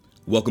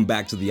Welcome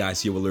back to the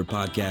ICO Alert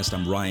Podcast.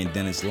 I'm Ryan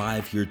Dennis.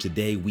 Live here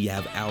today, we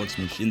have Alex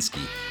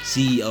Mashinsky,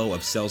 CEO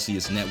of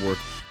Celsius Network.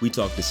 We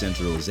talk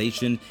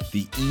decentralization,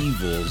 the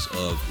evils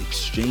of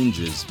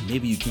exchanges.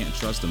 Maybe you can't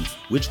trust them.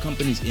 Which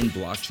companies in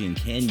blockchain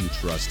can you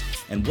trust?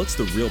 And what's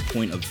the real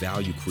point of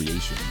value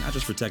creation? Not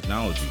just for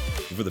technology,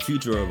 but for the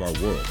future of our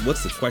world.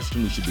 What's the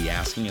question we should be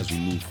asking as we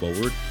move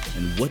forward?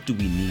 And what do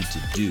we need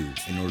to do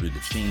in order to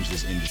change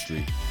this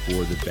industry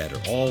for the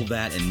better? All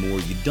that and more.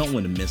 You don't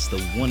want to miss the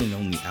one and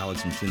only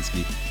Alex Mashinsky.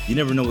 You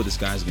never know what this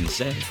guy's going to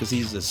say because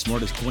he's as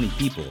smart as 20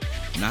 people,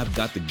 and I've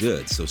got the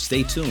goods. So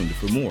stay tuned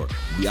for more of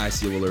the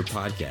ICO Alert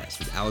Podcast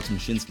with Alex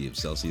Mashinsky of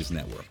Celsius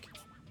Network.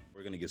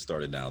 We're going to get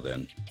started now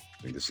then.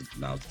 I think this is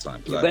now the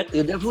time.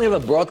 You definitely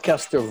have a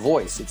broadcaster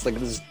voice. It's like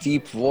this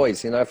deep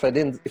voice. You know, if I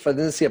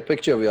didn't see a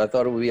picture of you, I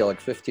thought it would be like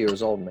 50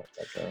 years old, man.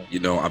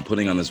 I'm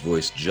putting on this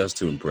voice just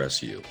to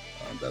impress you.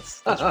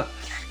 That's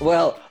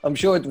Well, I'm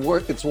sure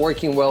it's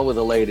working well with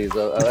the ladies.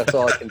 That's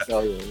all I can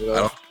tell you. You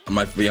know?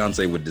 My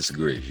fiance would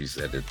disagree. She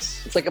said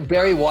it's like a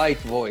Barry White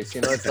voice.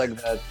 You know, it's like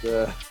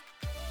that.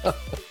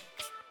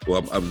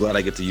 Well, I'm glad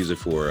I get to use it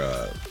for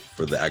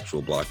the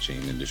actual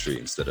blockchain industry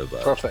instead of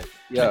perfect.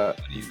 Yeah,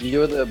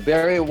 you're the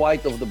Barry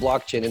White of the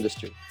blockchain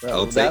industry.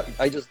 Well,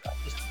 I just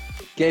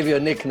gave you a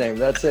nickname.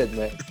 That's it,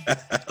 man.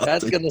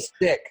 That's gonna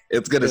stick.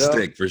 It's gonna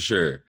stick for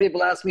sure.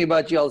 People ask me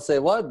about you. I'll say,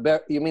 "What?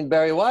 You mean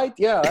Barry White?"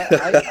 Yeah,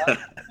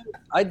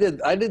 I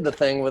did the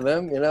thing with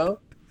him. You know.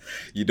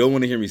 You don't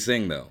want to hear me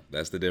sing, though.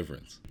 That's the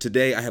difference.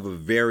 Today, I have a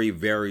very,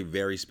 very,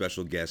 very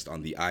special guest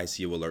on the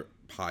ICO Alert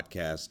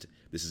Podcast.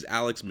 This is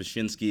Alex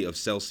Mashinsky of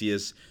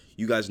Celsius.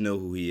 You guys know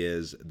who he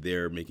is.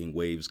 They're making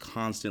waves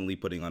constantly,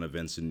 putting on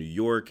events in New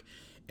York.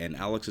 And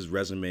Alex's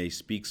resume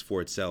speaks for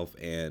itself,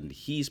 and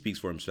he speaks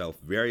for himself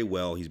very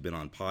well. He's been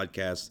on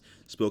podcasts,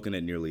 spoken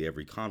at nearly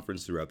every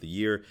conference throughout the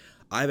year.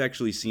 I've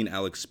actually seen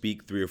Alex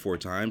speak 3 or 4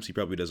 times. He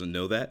probably doesn't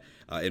know that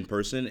in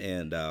person,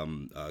 and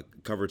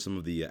covered some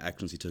of the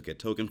actions he took at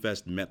Token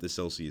Fest, met the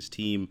Celsius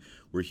team.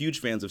 We're huge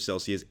fans of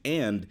Celsius,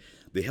 and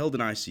they held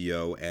an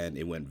ICO, and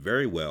it went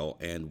very well,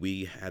 and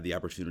we had the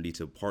opportunity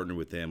to partner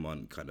with them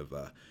on kind of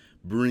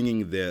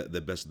bringing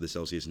the best of the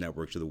Celsius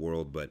network to the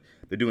world, but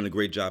they're doing a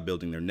great job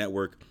building their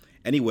network.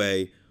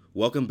 Anyway,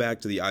 welcome back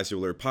to the ICO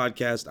Alert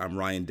Podcast. I'm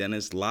Ryan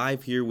Dennis.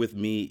 Live here with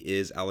me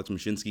is Alex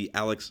Mashinsky.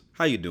 Alex,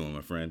 how you doing,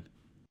 my friend?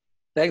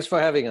 Thanks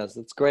for having us.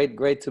 It's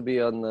great to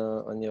be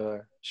on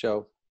your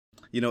show.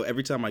 You know,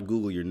 every time I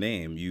Google your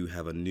name, you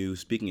have a new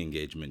speaking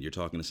engagement. You're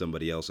talking to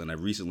somebody else, and I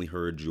recently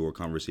heard your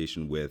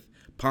conversation with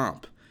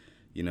Pomp.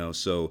 You know,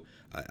 so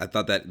I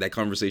thought that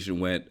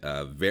conversation went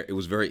it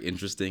was very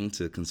interesting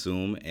to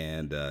consume,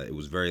 and it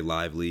was very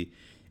lively.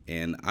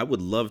 And I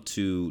would love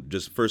to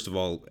just, first of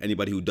all,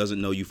 anybody who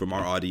doesn't know you from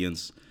our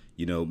audience,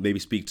 you know, maybe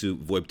speak to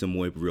VOIP to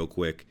MOIP real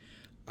quick.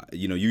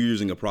 You know, you're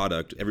using a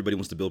product. Everybody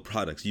wants to build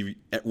products.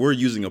 We're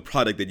using a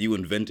product that you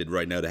invented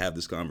right now to have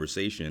this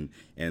conversation,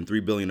 and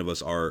 3 billion of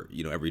us are,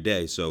 you know, every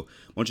day. So why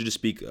don't you just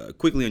speak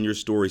quickly on your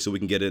story so we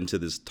can get into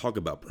this talk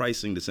about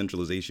pricing,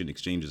 decentralization,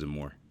 exchanges, and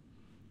more.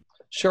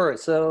 Sure.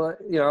 So,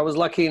 you know, I was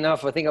lucky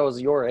enough, I think I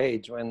was your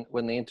age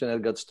when the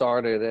internet got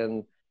started,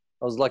 and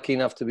I was lucky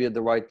enough to be at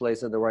the right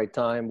place at the right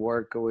time,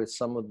 work with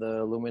some of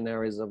the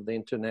luminaries of the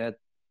internet.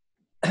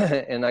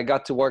 And I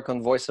got to work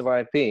on voice over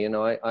IP. You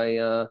know,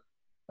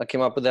 I came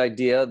up with the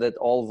idea that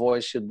all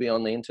voice should be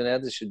on the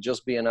internet. It should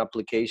just be an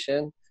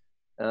application.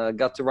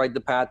 Got to write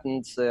the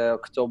patents,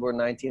 October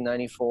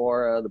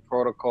 1994, the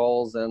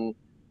protocols. And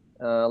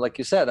like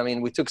you said, I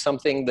mean, we took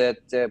something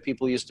that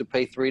people used to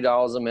pay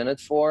 $3 a minute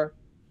for.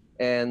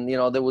 And, you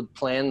know, they would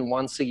plan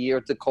once a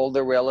year to call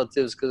their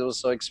relatives because it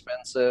was so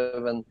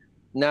expensive. And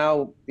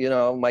now, you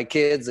know, my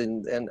kids,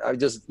 and I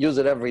just use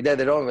it every day.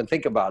 They don't even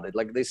think about it.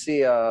 Like they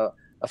see a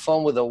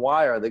phone with a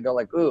wire. They go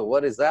like, ooh,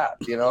 what is that?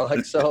 You know,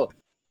 like so.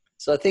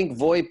 So I think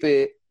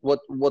VOIP, what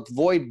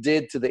VOIP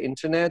did to the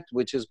internet,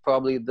 which is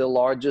probably the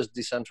largest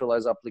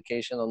decentralized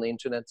application on the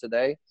internet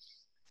today,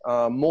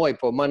 MOIP,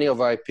 or money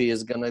over IP,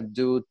 is going to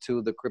do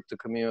to the crypto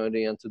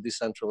community and to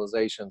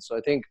decentralization. So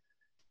I think,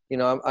 you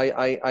know,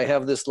 I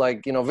have this,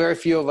 like, you know, very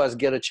few of us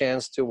get a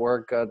chance to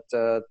work at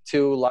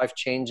 2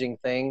 life-changing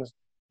things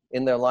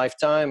in their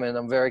lifetime, and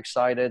I'm very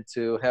excited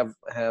to have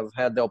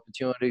had the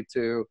opportunity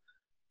to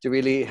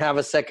really have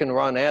a second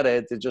run at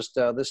it. It just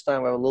this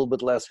time I have a little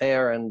bit less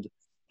hair and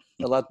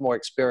a lot more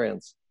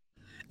experience.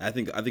 I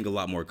think a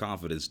lot more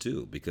confidence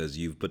too, because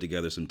you've put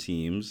together some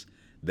teams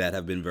that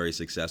have been very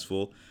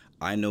successful.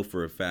 I know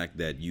for a fact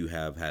that you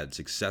have had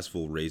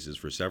successful raises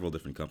for several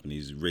different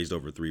companies, raised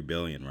over $3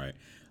 billion, right?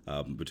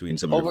 Between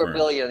some over $1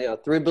 billion, yeah,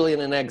 $3 billion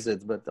in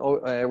exits, but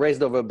I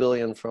raised over $1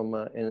 billion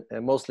from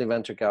mostly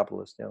venture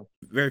capitalists. Yeah,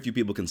 very few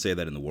people can say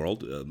that in the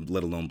world,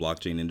 let alone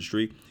blockchain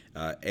industry.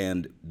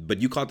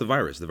 But you caught the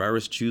virus. The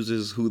virus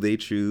chooses who they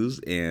choose,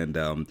 and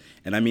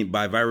I mean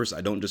by virus,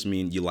 I don't just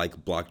mean you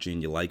like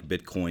blockchain, you like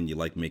Bitcoin, you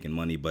like making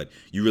money, but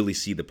you really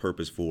see the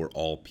purpose for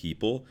all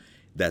people.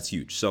 That's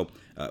huge. So,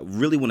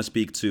 really want to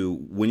speak to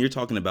when you're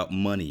talking about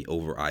money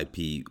over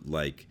IP,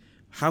 like.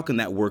 How can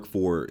that work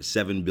for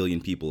 7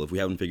 billion people if we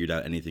haven't figured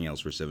out anything else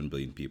for 7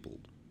 billion people?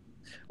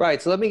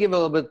 Right. So let me give a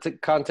little bit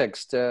of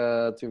context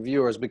to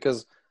viewers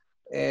because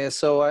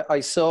so I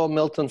saw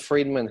Milton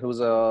Friedman, who's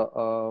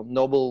a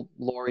Nobel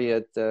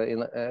laureate,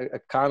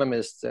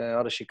 economist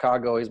out of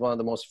Chicago. He's one of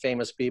the most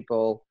famous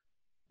people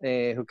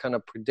who kind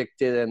of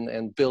predicted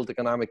and built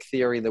economic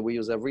theory that we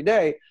use every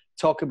day,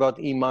 talk about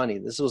e-money.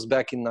 This was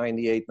back in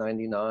 98,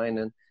 99.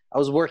 And I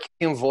was working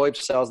in VOIP,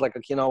 so I was like,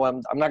 you know,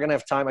 I'm not going to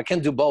have time. I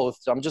can't do both.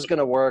 So I'm just going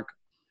to work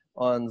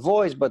on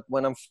voice. But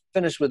when I'm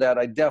finished with that,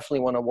 I definitely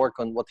want to work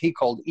on what he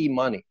called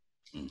e-money.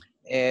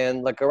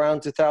 And like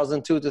around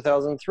 2002,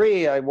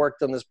 2003, I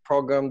worked on this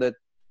program that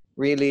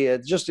really,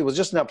 it was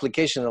just an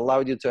application that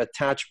allowed you to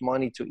attach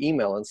money to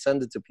email and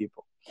send it to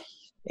people.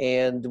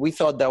 And we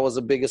thought that was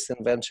the biggest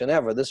invention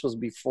ever. This was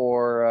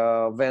before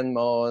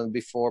Venmo and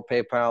before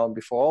PayPal and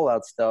before all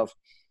that stuff.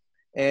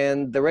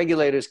 And the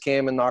regulators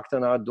came and knocked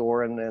on our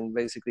door and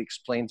basically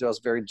explained to us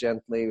very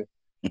gently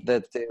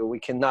that we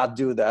cannot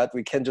do that.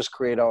 We can't just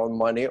create our own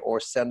money or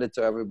send it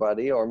to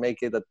everybody or make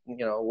it,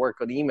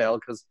 work on email,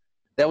 because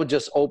that would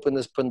just open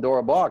this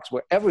Pandora box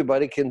where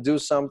everybody can do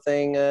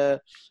something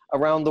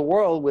around the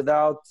world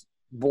without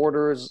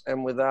borders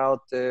and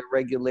without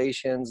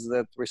regulations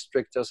that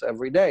restrict us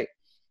every day.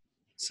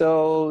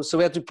 So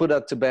we had to put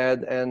that to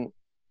bed. And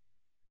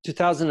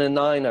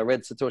 2009, I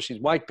read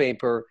Satoshi's white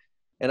paper,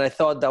 and I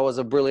thought that was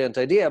a brilliant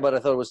idea, but I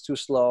thought it was too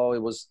slow.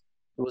 It was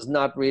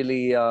not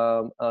really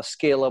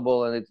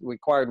scalable, and it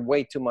required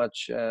way too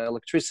much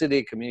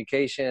electricity,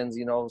 communications,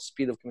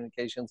 speed of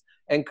communications,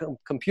 and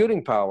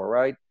computing power,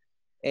 right?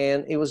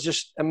 And it was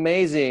just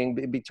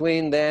amazing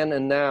between then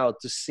and now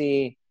to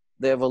see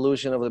the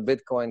evolution of the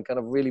Bitcoin kind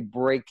of really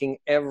breaking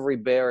every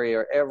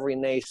barrier, every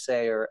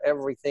naysayer,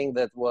 everything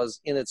that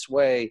was in its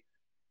way,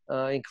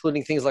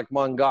 including things like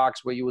Mt. Gox,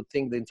 where you would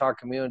think the entire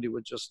community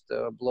would just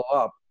blow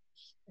up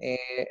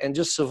and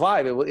just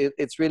survive.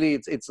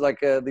 It's like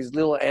these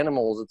little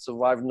animals that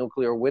survive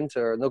nuclear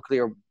winter,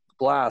 nuclear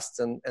blasts,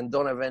 and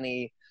don't have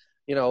any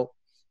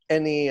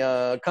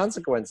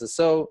consequences.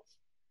 So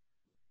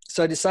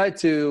I decided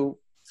to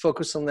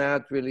focus on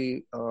that,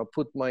 really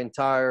put my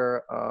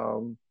entire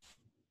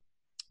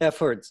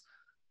efforts.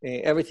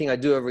 Everything I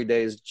do every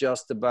day is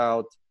just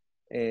about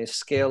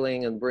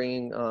scaling and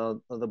bringing the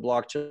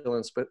blockchain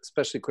and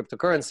especially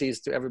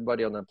cryptocurrencies to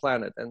everybody on the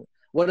planet. And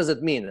what does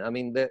it mean? I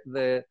mean,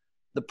 the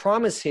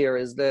promise here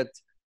is that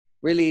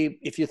really,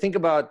 if you think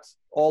about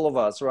all of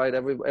us, right,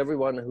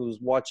 everyone who's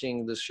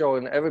watching the show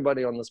and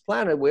everybody on this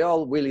planet, we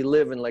all really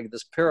live in like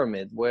this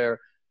pyramid where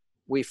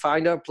we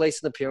find our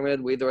place in the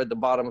pyramid. We're either at the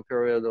bottom of the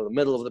pyramid or the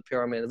middle of the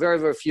pyramid. Very,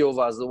 very few of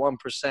us, the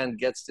 1%,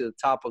 gets to the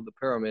top of the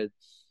pyramid.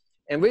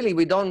 And really,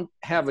 we don't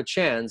have a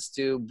chance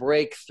to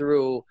break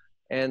through.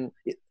 And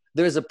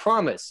there's a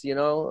promise,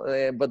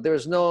 but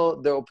there's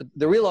the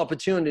real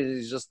opportunity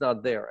is just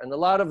not there. And a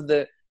lot of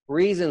the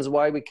reasons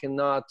why we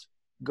cannot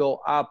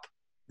go up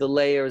the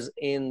layers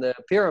in the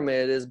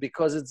pyramid is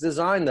because it's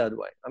designed that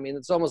way. I mean,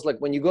 it's almost like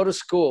when you go to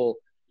school,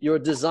 you're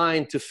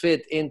designed to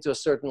fit into a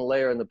certain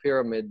layer in the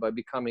pyramid by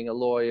becoming a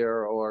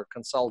lawyer or a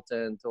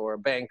consultant or a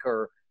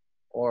banker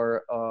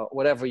or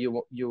whatever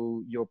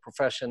your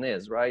profession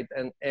is, right?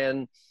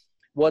 And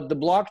what the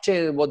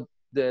blockchain, what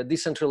the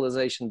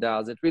decentralization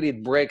does, it really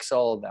breaks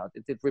all of that.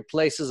 It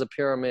replaces a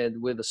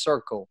pyramid with a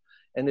circle.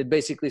 And it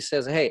basically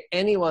says, hey,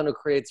 anyone who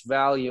creates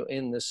value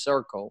in this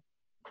circle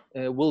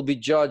will be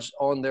judged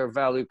on their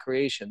value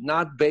creation,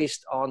 not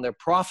based on their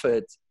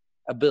profit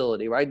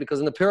ability, right? Because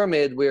in the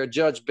pyramid, we are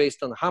judged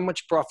based on how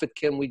much profit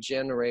can we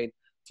generate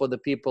for the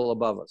people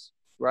above us,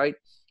 right?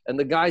 And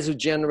the guys who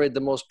generate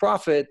the most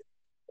profit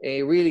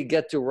really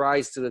get to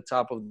rise to the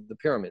top of the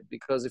pyramid.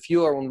 Because if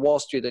you are on Wall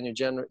Street and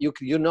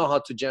you know how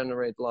to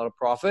generate a lot of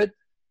profit,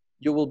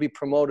 you will be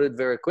promoted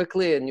very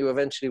quickly, and you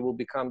eventually will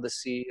become the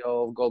CEO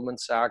of Goldman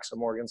Sachs or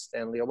Morgan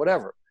Stanley or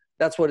whatever.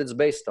 That's what it's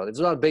based on. It's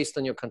not based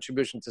on your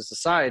contribution to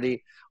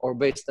society or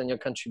based on your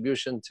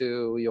contribution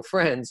to your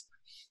friends.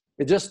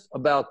 It's just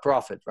about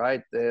profit,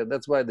 right?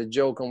 That's why the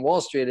joke on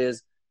Wall Street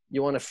is,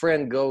 you want a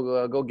friend,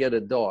 go get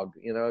a dog,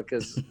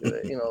 because,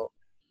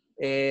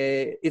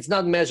 it's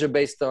not measured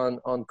based on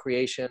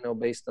creation or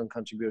based on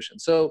contribution.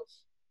 So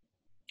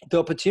the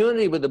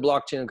opportunity with the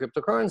blockchain and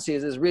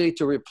cryptocurrencies is really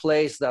to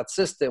replace that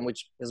system,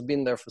 which has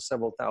been there for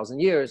several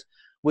thousand years,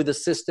 with a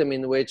system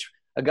in which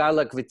a guy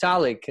like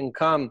Vitalik can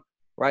come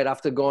right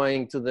after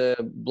going to the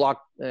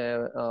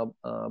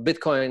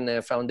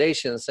Bitcoin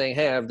Foundation saying,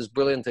 hey, I have this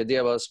brilliant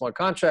idea about a smart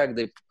contract.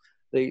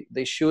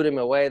 They shoot him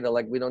away. They're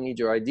like, we don't need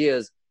your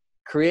ideas.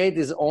 Create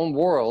his own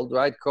world,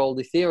 right, called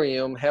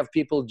Ethereum, have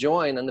people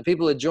join. And the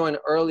people that join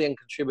early and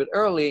contribute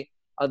early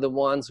are the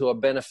ones who are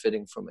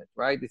benefiting from it,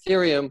 right?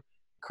 Ethereum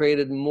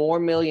created more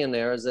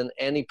millionaires than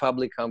any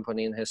public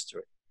company in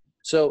history.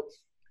 So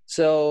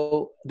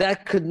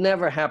that could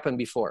never happen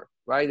before,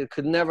 right? It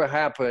could never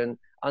happen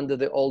under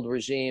the old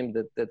regime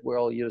that we're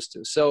all used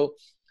to.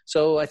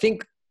 So I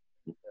think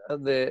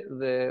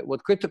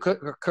what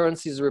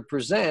cryptocurrencies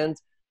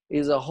represent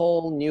is a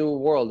whole new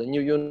world, a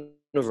new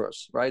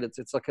universe, right?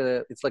 It's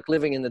like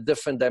living in a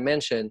different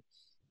dimension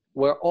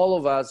where all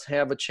of us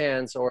have a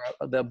chance or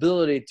the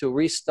ability to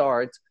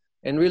restart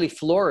and really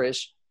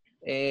flourish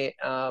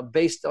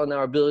based on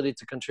our ability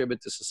to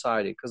contribute to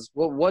society. Because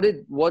what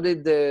did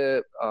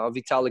the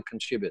Vitalik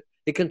contribute?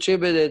 He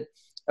contributed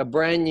a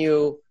brand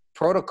new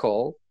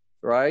protocol,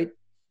 right,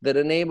 that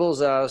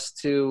enables us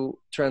to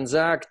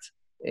transact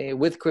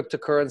with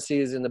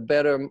cryptocurrencies in a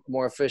better,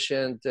 more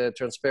efficient,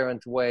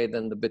 transparent way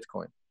than the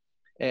Bitcoin.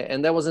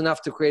 And that was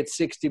enough to create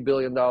 $60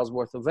 billion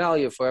worth of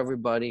value for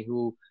everybody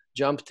who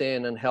jumped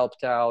in and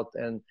helped out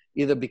and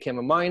either became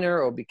a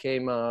miner or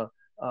became a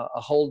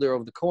holder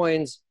of the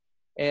coins.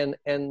 And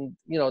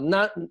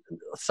not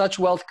such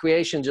wealth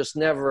creation just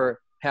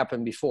never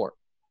happened before.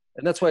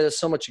 And that's why there's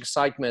so much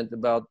excitement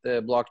about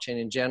the blockchain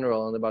in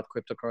general and about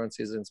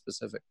cryptocurrencies in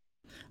specific.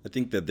 I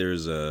think that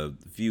there's a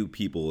few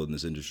people in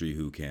this industry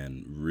who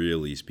can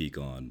really speak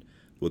on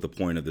what the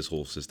point of this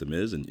whole system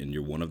is, and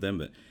you're one of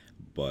them.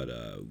 But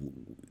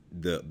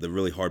the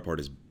really hard part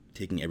is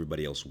taking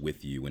everybody else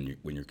with you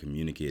when you're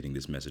communicating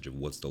this message of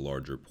what's the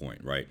larger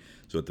point, right?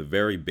 So at the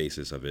very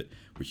basis of it,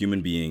 we're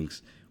human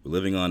beings. We're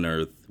living on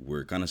Earth.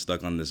 We're kind of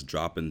stuck on this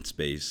drop in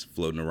space,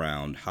 floating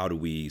around. How do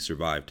we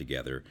survive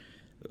together?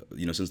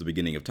 Since the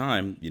beginning of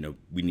time,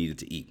 we needed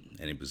to eat.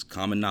 And it was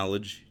common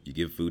knowledge. You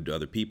give food to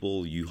other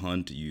people. You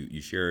hunt.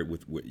 You share it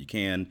with what you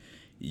can.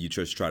 You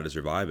just try to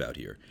survive out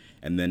here.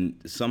 And then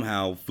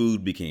somehow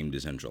food became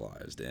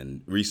decentralized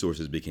and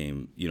resources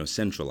became,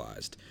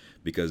 centralized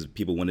because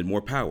people wanted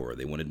more power.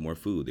 They wanted more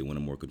food. They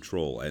wanted more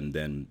control. And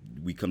then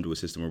we come to a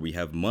system where we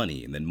have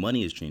money. And then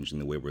money is changing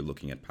the way we're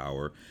looking at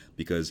power,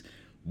 because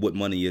what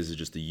money is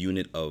just a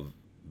unit of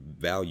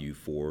value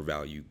for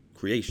value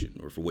creation,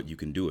 or for what you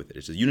can do with it.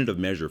 It's a unit of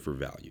measure for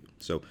value.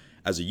 So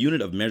as a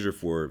unit of measure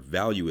for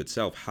value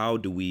itself, how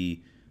do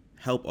we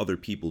help other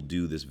people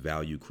do this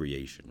value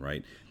creation,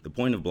 right? The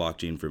point of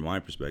blockchain, from my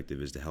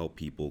perspective, is to help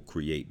people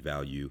create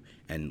value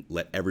and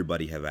let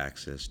everybody have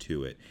access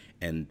to it,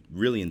 and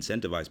really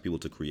incentivize people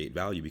to create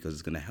value because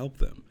it's going to help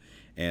them.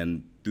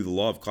 And through the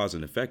law of cause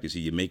and effect,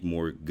 you make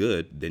more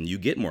good, then you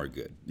get more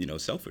good,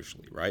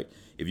 selfishly, right?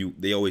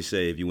 They always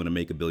say, if you want to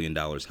make $1 billion,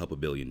 help 1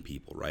 billion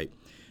people, right?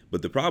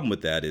 But the problem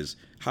with that is,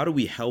 how do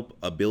we help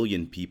 1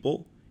 billion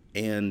people,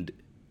 and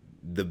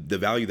the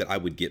value that I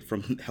would get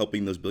from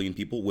helping those 1 billion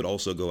people would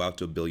also go out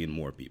to 1 billion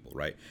more people,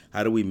 right?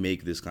 How do we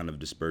make this kind of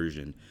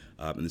dispersion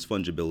and this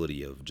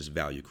fungibility of just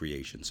value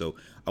creation? So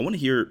I want to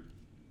hear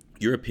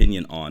your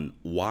opinion on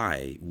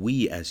why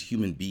we as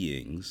human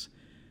beings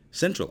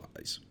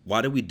centralize.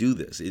 Why do we do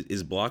this?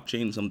 Is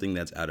blockchain something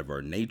that's out of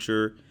our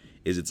nature?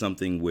 Is it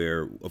something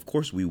where, of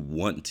course, we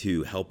want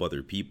to help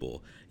other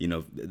people?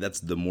 That's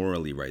the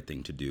morally right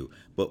thing to do.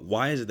 But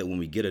why is it that when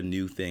we get a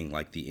new thing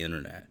like the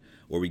internet,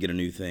 or we get a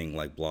new thing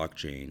like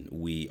blockchain,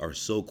 we are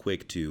so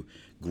quick to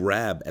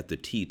grab at the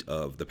teat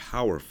of the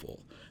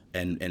powerful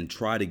and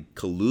try to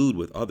collude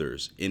with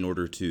others in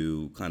order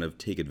to kind of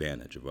take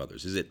advantage of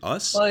others? Is it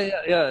us?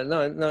 Well,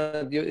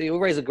 no, you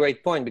raise a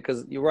great point,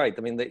 because you're right.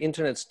 I mean, the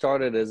internet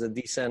started as a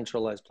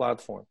decentralized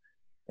platform.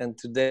 And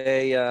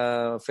today,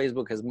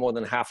 Facebook has more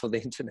than half of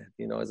the internet,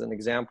 as an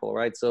example,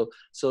 right? So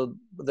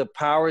the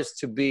powers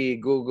to be,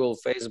 Google,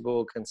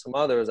 Facebook, and some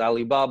others,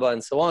 Alibaba,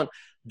 and so on,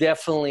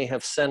 definitely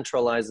have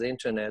centralized the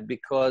internet,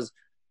 because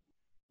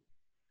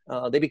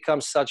they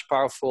become such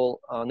powerful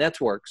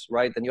networks,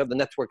 right? And you have the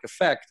network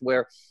effect,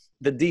 where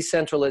the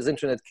decentralized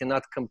internet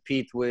cannot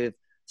compete with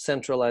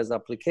centralized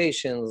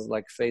applications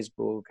like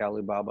Facebook,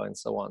 Alibaba, and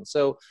so on.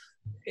 So,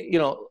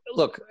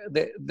 look,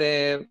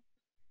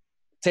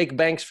 take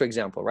banks, for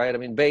example, right? I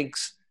mean,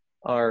 banks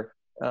are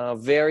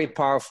very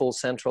powerful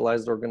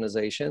centralized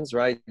organizations,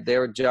 right?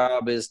 Their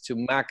job is to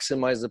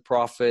maximize the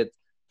profit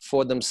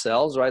for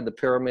themselves, right? The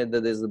pyramid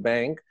that is the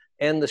bank,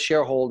 and the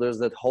shareholders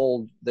that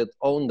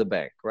own the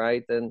bank,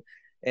 right? And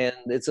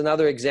it's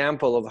another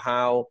example of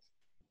how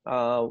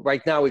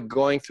right now we're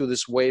going through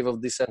this wave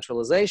of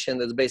decentralization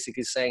that's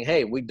basically saying,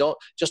 hey, we don't,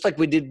 just like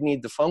we didn't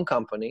need the phone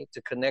company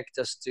to connect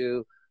us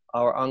to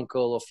our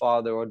uncle or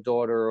father or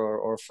daughter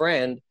or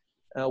friend,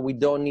 we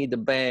don't need the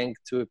bank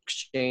to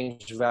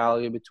exchange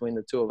value between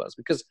the two of us.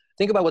 Because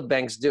think about what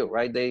banks do,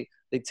 right? They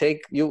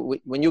take you,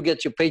 when you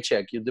get your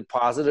paycheck, you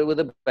deposit it with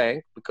the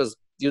bank, because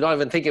you're not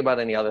even thinking about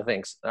any other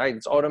things, right?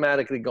 It's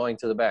automatically going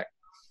to the bank.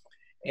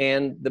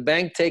 And the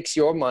bank takes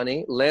your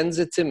money, lends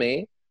it to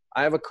me.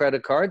 I have a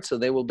credit card, so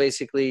they will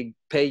basically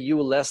pay you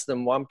less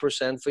than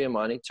 1% for your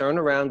money, turn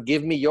around,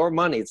 give me your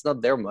money. It's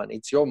not their money,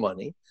 it's your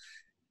money,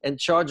 and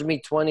charge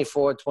me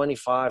 24,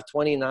 25,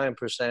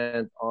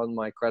 29% on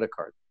my credit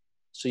card.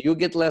 So you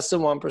get less than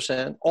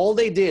 1%. All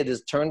they did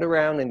is turned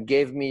around and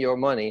gave me your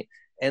money,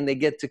 and they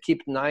get to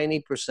keep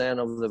 90%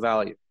 of the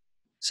value.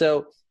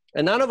 So,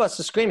 and none of us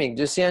are screaming.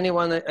 Do you see any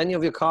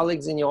of your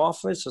colleagues in your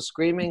office are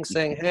screaming,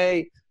 saying,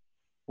 hey,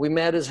 we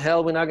mad as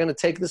hell, we're not going to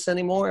take this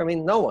anymore? I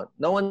mean, no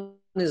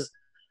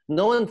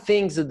one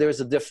thinks that there's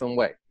a different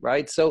way,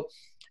 right? So,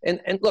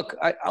 and look,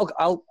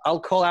 I'll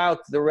call out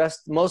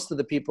most of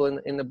the people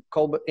in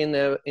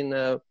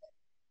the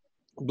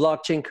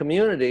blockchain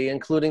community,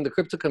 including the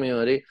crypto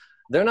community.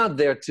 They're not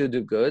there to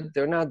do good.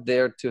 They're not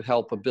there to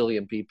help 1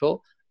 billion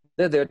people.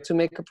 They're there to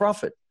make a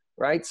profit.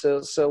 right?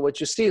 So what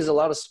you see is a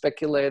lot of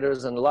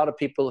speculators and a lot of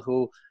people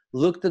who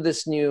looked at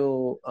this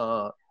new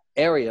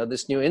area,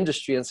 this new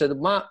industry, and said,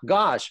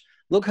 gosh,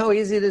 look how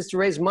easy it is to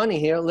raise money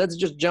here. Let's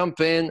just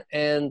jump in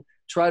and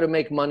try to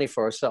make money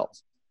for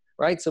ourselves,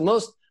 right? So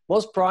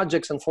most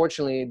projects,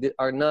 unfortunately,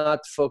 are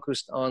not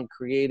focused on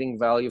creating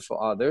value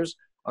for others,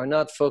 are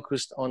not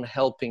focused on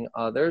helping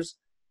others.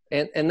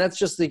 And that's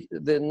just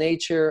the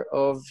nature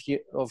of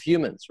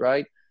humans,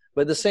 right?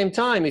 But at the same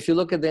time, if you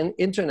look at the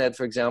internet,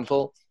 for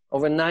example,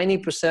 over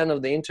 90%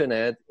 of the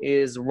internet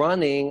is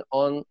running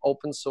on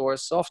open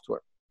source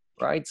software,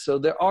 right? So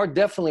there are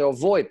definitely, or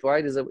VOIP,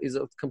 right, is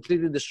a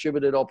completely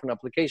distributed open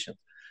application.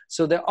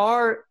 So there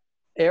are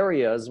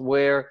areas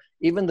where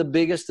even the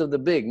biggest of the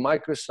big,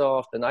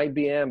 Microsoft and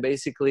IBM,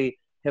 basically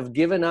have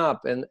given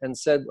up and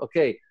said,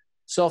 okay,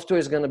 software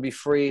is going to be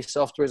free,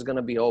 software is going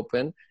to be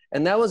open.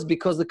 And that was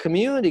because the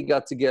community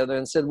got together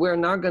and said, we're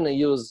not going to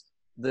use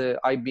the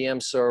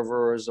IBM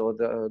servers or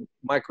the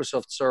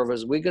Microsoft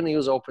servers. We're going to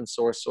use open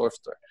source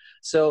software.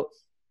 So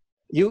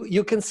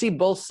you can see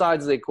both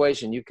sides of the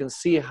equation. You can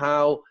see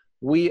how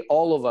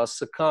all of us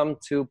succumb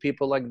to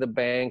people like the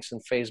banks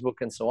and Facebook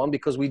and so on,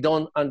 because we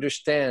don't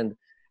understand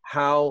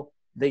how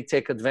they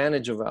take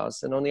advantage of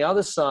us. And on the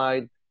other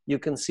side, you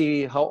can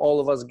see how all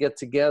of us get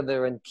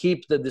together and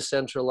keep the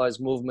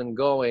decentralized movement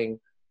going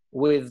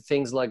with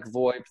things like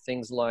VoIP,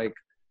 things like,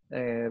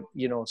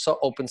 so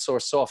open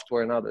source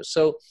software and others.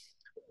 So,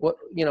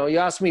 you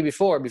asked me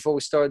before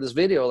we started this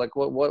video, like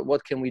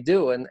what can we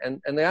do? And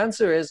the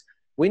answer is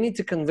we need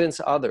to convince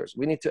others.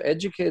 We need to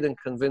educate and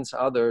convince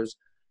others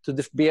to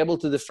be able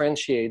to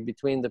differentiate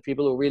between the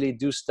people who really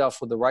do stuff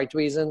for the right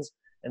reasons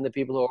and the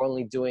people who are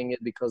only doing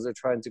it because they're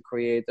trying to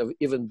create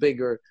even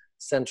bigger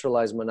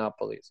centralized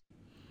monopolies.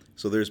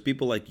 So there's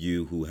people like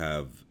you who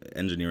have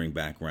engineering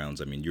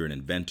backgrounds. I mean, you're an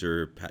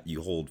inventor.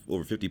 You hold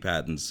over 50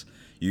 patents.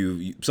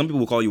 Some people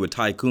will call you a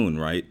tycoon,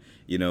 right?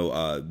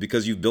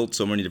 Because you've built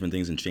so many different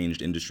things and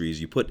changed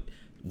industries. You put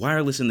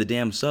wireless in the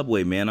damn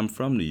subway, man. I'm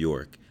from New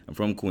York. I'm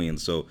from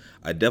Queens. So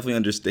I definitely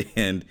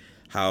understand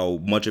how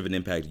much of an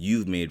impact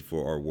you've made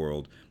for our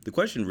world. The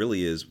question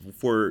really is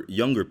for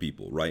younger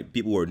people, right?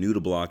 People who are new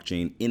to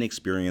blockchain,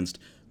 inexperienced,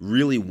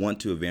 really want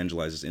to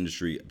evangelize this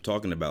industry. I'm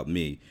talking about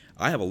me.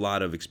 I have a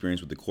lot of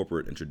experience with the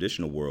corporate and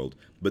traditional world,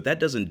 but that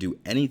doesn't do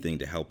anything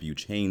to help you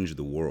change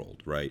the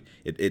world, right?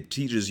 It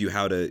teaches you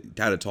how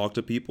to talk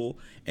to people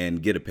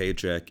and get a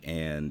paycheck,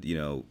 and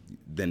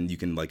then you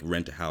can like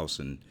rent a house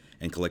and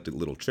collect a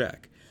little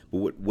check.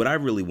 But what I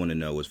really want to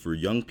know is for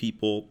young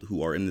people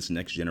who are in this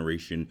next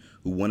generation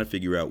who want to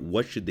figure out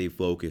what should they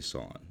focus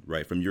on,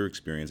 right? From your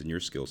experience and your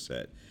skill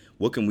set,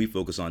 what can we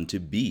focus on to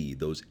be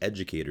those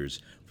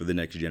educators for the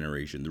next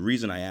generation? The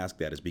reason I ask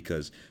that is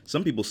because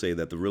some people say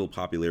that the real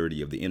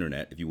popularity of the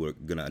internet, if you were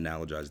going to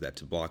analogize that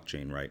to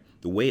blockchain, right?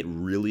 The way it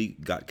really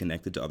got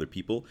connected to other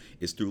people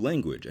is through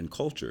language and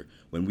culture.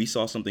 When we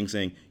saw something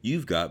saying,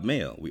 "You've got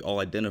mail," we all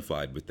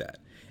identified with that.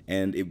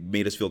 And it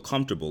made us feel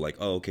comfortable, like,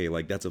 oh, okay,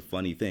 like that's a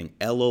funny thing.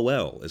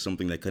 LOL is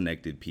something that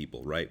connected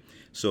people, right?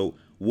 So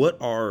what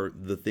are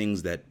the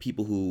things that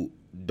people who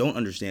don't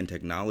understand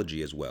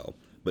technology as well,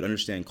 but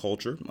understand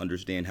culture,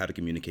 understand how to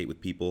communicate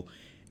with people,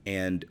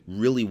 and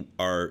really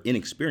are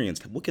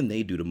inexperienced, what can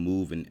they do to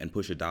move and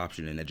push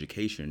adoption and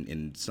education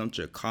in such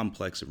a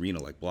complex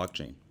arena like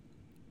blockchain?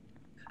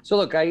 So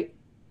look,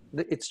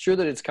 it's true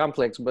that it's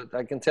complex, but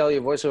I can tell you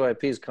voice over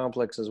IP is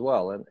complex as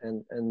well.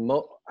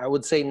 I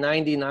would say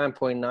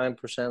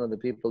 99.9% of the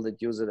people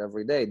that use it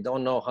every day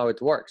don't know how it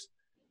works,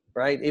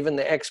 right? Even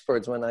the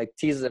experts, when I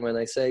tease them and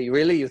I say,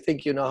 really, you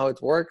think you know how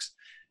it works?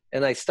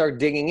 And I start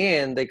digging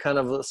in, they kind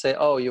of say,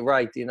 oh, you're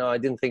right. I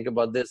didn't think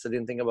about this. I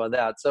didn't think about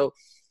that. So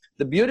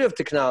the beauty of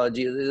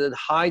technology is it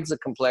hides the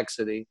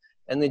complexity,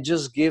 and it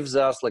just gives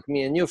us, like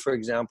me and you, for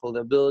example,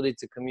 the ability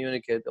to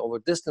communicate over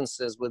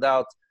distances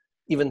without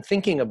even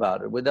thinking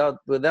about it,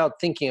 without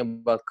thinking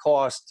about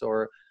cost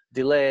or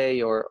delay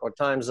or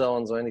time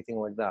zones or anything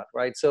like that,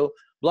 right? So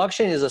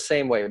blockchain is the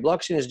same way.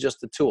 Blockchain is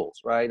just the tools,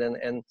 right?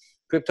 And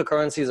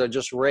cryptocurrencies are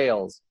just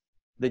rails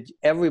that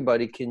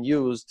everybody can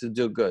use to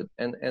do good.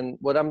 And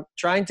what I'm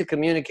trying to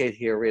communicate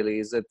here really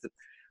is that,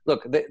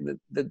 look,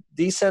 the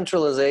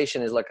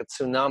decentralization is like a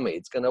tsunami.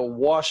 It's going to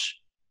wash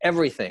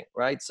everything,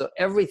 right? So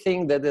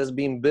everything that has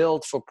been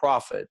built for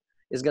profit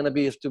is going to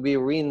be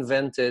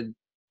reinvented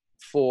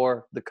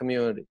for the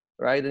community,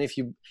 right? And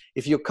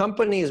if your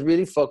company is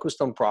really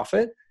focused on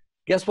profit,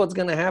 guess what's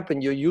going to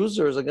happen? Your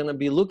users are going to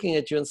be looking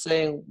at you and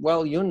saying,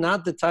 well, you're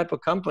not the type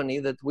of company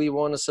that we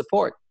want to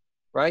support,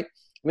 right?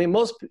 I mean,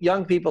 most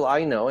young people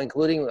I know,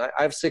 including I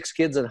have 6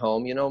 kids at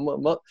home. My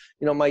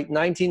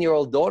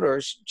 19-year-old daughter,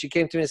 she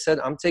came to me and said,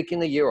 "I'm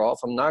taking a year off.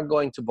 I'm not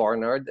going to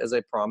Barnard as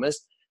I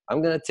promised.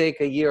 I'm going to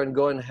take a year and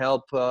go and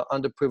help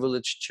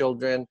underprivileged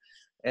children,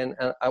 and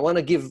I want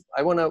to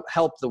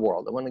help the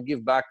world. I want to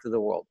give back to the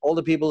world." All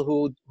the people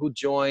who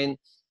join,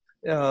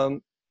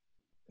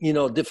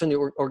 different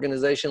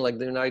organizations like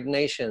the United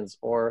Nations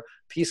or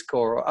Peace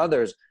Corps or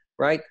others,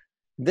 right?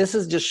 This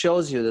just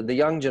shows you that the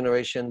young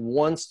generation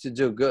wants to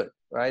do good.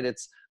 Right?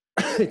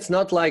 It's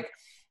not like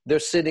they're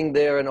sitting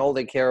there and all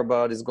they care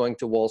about is going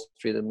to Wall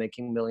Street and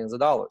making millions of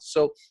dollars.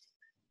 So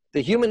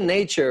the human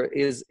nature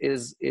is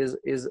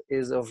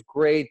of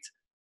great,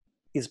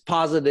 is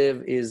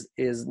positive, is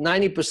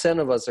 90%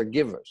 of us are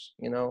givers,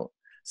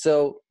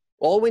 So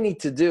all we need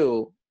to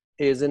do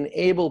is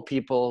enable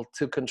people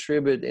to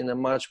contribute in a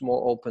much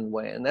more open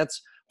way. And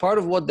that's part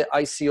of what the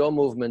ICO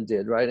movement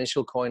did, right?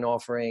 Initial coin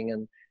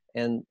offering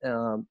and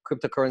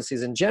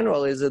cryptocurrencies in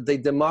general, is that they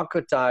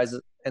democratized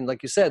and,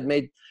 like you said,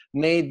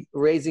 made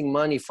raising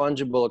money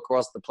fungible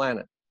across the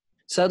planet.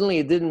 Suddenly,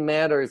 it didn't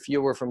matter if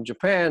you were from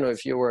Japan or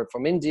if you were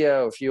from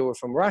India or if you were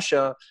from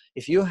Russia.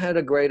 If you had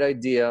a great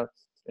idea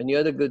and you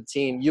had a good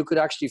team, you could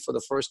actually, for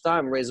the first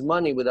time, raise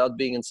money without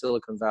being in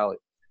Silicon Valley,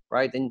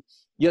 right? And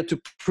you had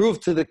to prove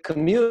to the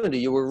community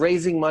you were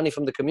raising money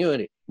from the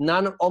community.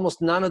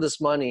 Almost none of this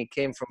money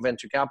came from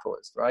venture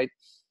capitalists, right?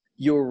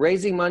 You were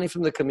raising money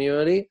from the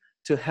community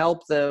to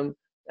help them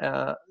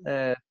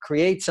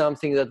create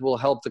something that will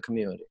help the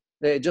community.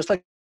 Just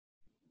like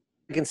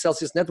in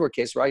Celsius Network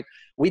case, right?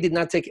 We did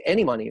not take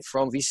any money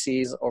from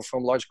VCs or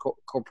from large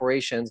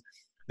corporations,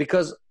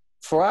 because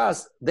for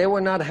us, they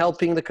were not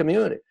helping the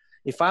community.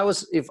 If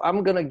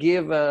I'm going to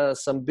give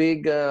some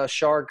big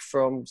shark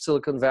from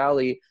Silicon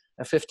Valley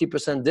a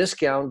 50%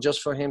 discount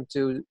just for him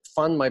to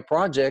fund my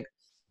project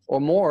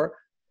or more,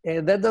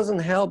 and that doesn't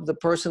help the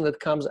person that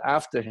comes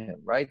after him,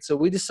 right? So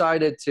we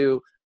decided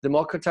to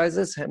democratize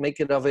this and make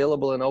it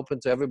available and open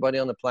to everybody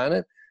on the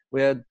planet.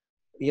 We had,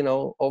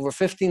 over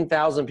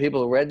 15,000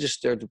 people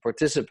registered to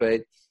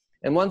participate.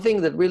 And one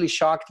thing that really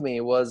shocked me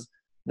was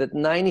that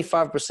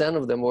 95%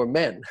 of them were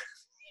men.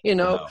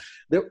 Wow.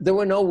 There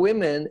were no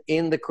women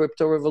in the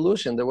crypto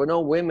revolution. There were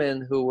no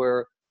women who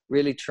were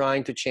really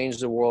trying to change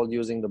the world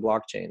using the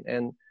blockchain.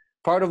 And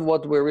part of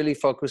what we're really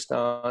focused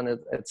on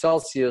at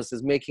Celsius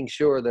is making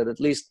sure that at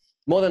least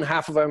more than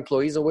half of our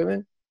employees are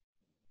women.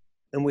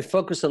 And we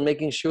focus on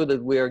making sure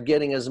that we are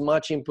getting as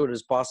much input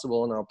as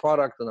possible in our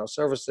product and our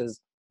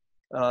services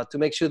to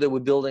make sure that we're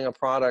building a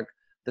product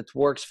that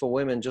works for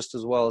women just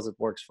as well as it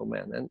works for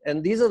men.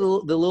 And these are the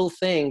little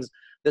things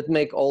that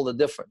make all the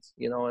difference.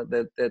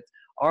 That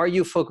are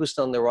you focused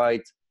on the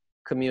right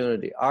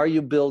community? Are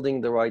you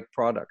building the right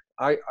product?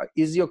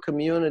 Is your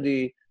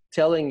community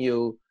telling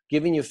you,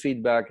 giving you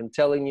feedback and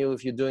telling you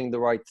if you're doing the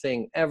right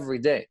thing every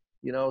day?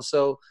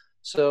 So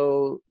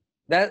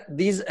that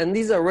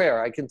these are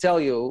rare. I can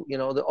tell you,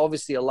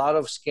 obviously a lot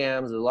of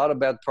scams, a lot of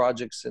bad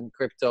projects in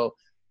crypto,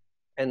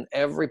 and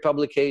every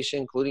publication,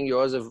 including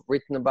yours, have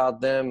written about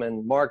them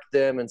and marked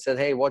them and said,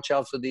 hey, watch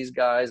out for these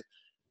guys.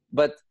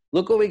 But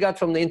look what we got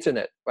from the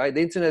internet, right?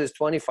 The internet is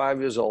 25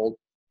 years old,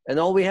 and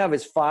all we have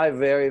is 5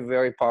 very,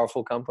 very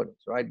powerful companies,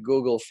 right?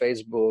 Google,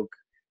 Facebook,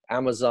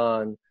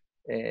 Amazon,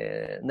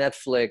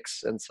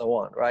 Netflix, and so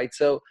on, right?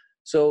 So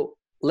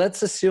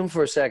let's assume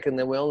for a second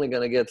that we're only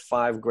going to get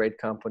 5 great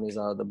companies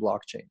out of the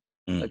blockchain,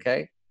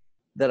 okay,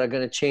 that are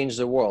going to change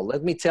the world.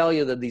 Let me tell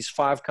you that these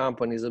 5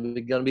 companies are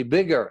going to be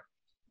bigger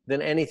than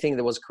anything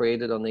that was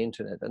created on the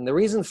internet. And the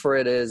reason for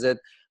it is that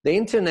the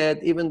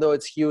internet, even though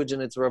it's huge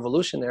and it's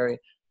revolutionary,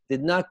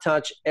 did not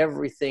touch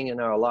everything in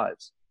our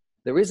lives.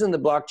 The reason the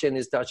blockchain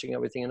is touching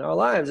everything in our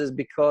lives is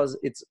because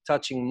it's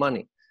touching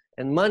money.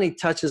 And money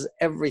touches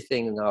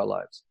everything in our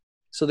lives.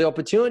 So the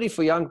opportunity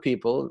for young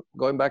people,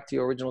 going back to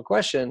your original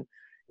question,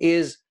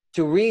 is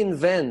to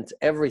reinvent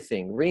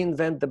everything,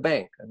 reinvent the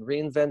bank, and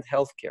reinvent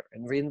healthcare,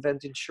 and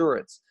reinvent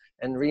insurance,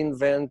 and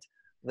reinvent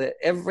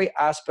every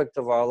aspect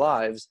of our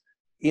lives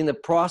in a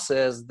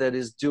process that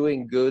is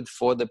doing good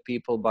for the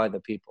people by the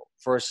people,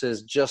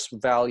 versus just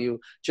value,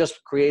 just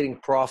creating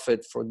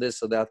profit for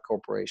this or that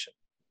corporation.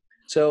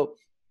 So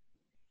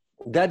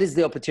that is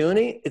the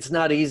opportunity. It's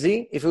not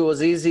easy. If it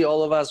was easy,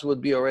 all of us would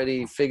be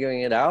already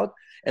figuring it out.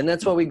 And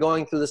that's why we're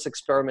going through this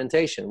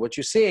experimentation. What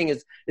you're seeing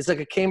is it's like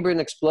a Cambrian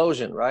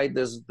explosion, right?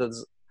 There's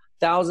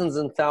thousands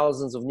and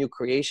thousands of new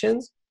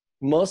creations.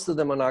 Most of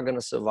them are not going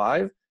to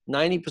survive.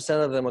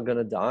 90% of them are going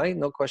to die.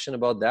 No question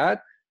about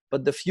that.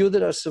 But the few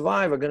that are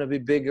survive are going to be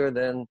bigger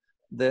than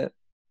the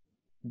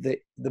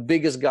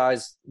biggest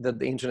guys that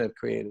the internet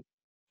created.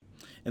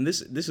 And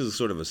this is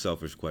sort of a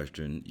selfish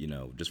question,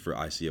 just for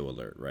ICO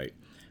Alert, right?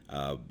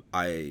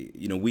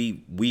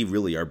 We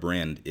really, our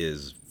brand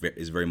is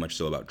very much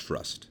so about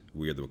trust.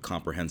 We are the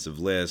comprehensive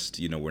list.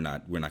 We're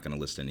not going to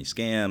list any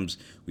scams.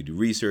 We do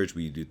research.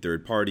 We do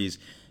third parties.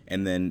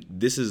 And then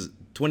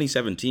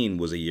 2017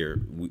 was a year,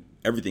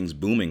 everything's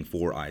booming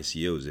for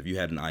ICOs. If you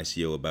had an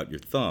ICO about your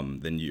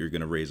thumb, then you're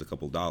going to raise a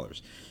couple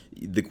dollars.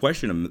 The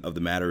question of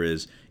the matter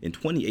is, in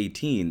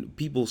 2018,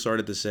 people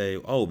started to say,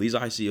 oh, these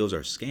ICOs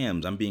are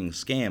scams. I'm being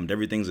scammed.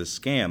 Everything's a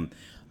scam.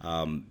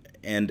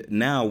 And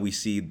now we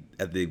see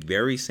at the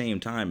very same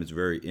time, it's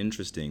very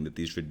interesting that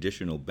these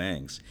traditional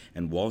banks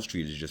and Wall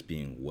Street is just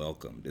being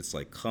welcomed. It's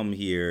like, come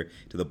here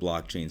to the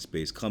blockchain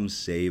space, come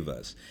save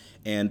us.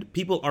 And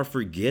people are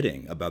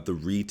forgetting about the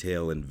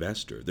retail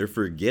investor. They're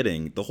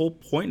forgetting the whole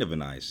point of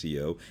an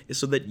ICO is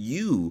so that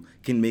you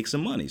can make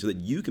some money, so that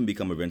you can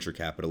become a venture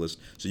capitalist,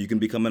 so you can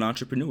become an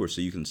entrepreneur,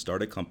 so you can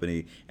start a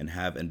company and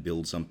have and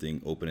build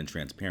something open and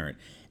transparent.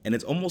 And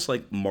it's almost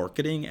like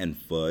marketing and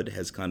FUD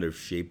has kind of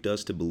shaped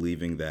us to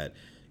believing that,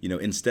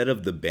 instead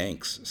of the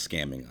banks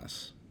scamming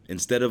us,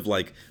 instead of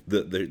like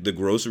the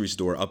grocery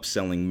store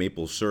upselling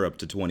maple syrup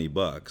to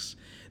 $20,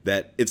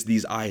 that it's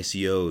these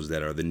ICOs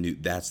that are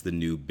that's the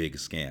new big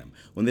scam.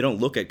 When they don't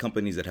look at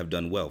companies that have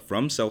done well,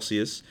 from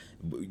Celsius,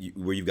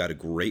 where you've got a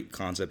great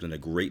concept and a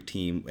great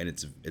team, and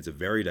it's a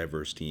very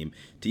diverse team,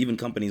 to even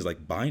companies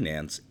like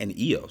Binance and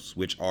EOS,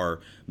 which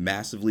are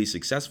massively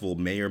successful,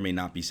 may or may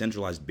not be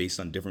centralized based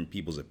on different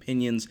people's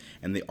opinions,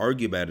 and they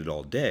argue about it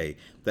all day,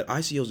 that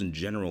ICOs in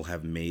general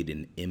have made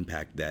an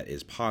impact that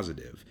is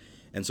positive.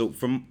 And so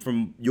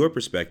from your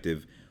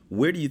perspective,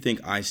 where do you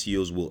think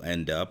ICOs will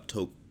end up,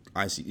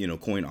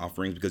 coin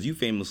offerings? Because you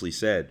famously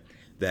said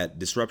that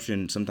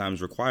disruption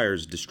sometimes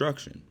requires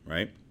destruction,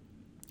 right?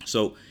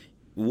 So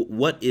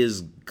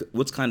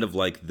what's kind of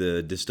like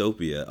the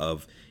dystopia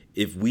of,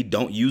 if we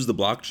don't use the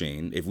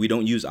blockchain, if we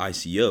don't use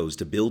ICOs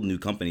to build new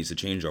companies to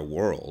change our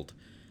world,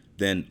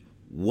 then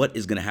what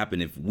is going to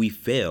happen if we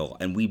fail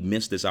and we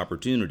miss this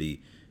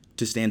opportunity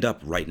to stand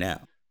up right now?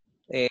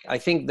 I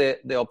think that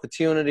the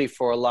opportunity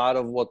for a lot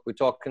of what we're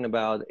talking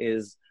about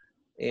is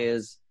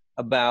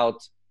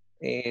about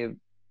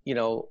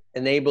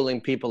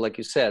enabling people, like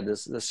you said,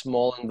 the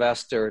small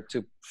investor,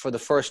 to, for the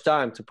first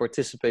time, to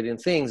participate in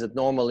things that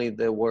normally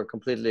they were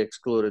completely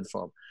excluded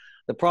from.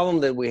 The problem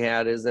that we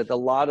had is that a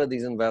lot of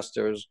these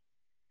investors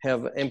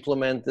have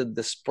implemented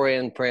the spray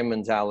and pray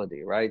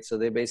mentality, right? So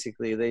they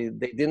basically, they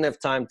didn't have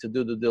time to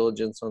do due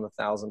diligence on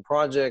 1,000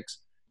 projects.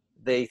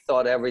 They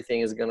thought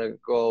everything is going to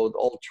go,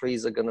 all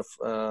trees are going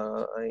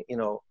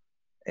to,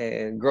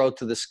 grow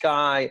to the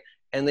sky.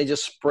 And they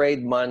just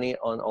sprayed money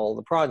on all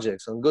the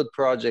projects, on good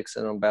projects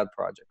and on bad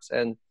projects.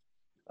 And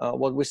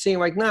what we're seeing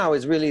right now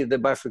is really the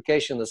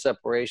bifurcation, the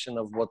separation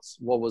of what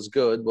was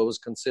good, what was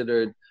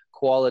considered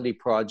quality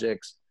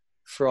projects,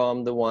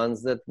 from the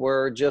ones that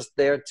were just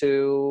there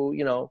to,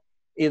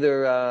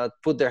 either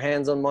put their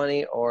hands on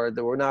money, or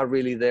they were not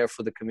really there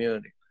for the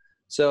community.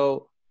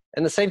 So,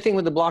 and the same thing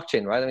with the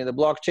blockchain, right? I mean, the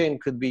blockchain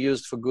could be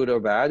used for good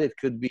or bad. It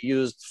could be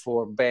used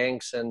for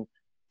banks and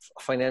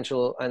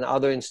financial and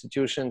other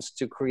institutions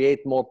to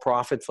create more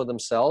profit for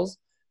themselves,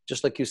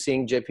 just like you're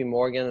seeing JP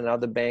Morgan and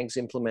other banks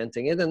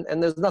implementing it.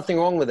 And there's nothing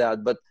wrong with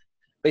that. But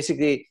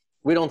basically,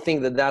 we don't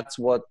think that that's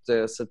what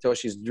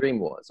Satoshi's dream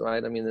was,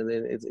 right? I mean,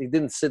 he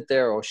didn't sit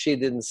there, or she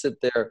didn't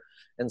sit there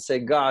and say,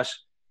 gosh,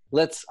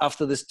 let's,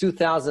 after this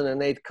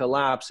 2008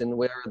 collapse, in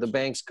where the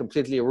banks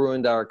completely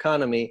ruined our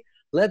economy,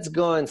 let's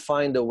go and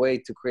find a way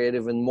to create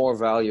even more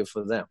value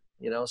for them,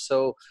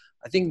 So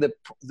I think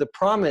the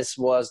promise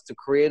was to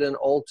create an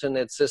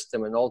alternate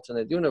system, an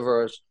alternate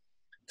universe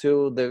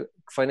to the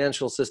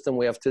financial system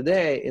we have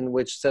today, in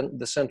which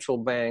the central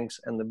banks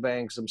and the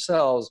banks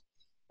themselves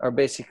are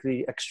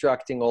basically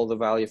extracting all the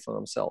value for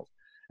themselves.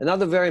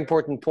 Another very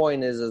important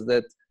point is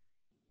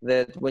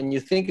that when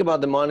you think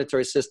about the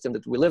monetary system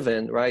that we live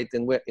in, right,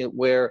 and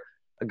where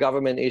a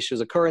government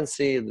issues a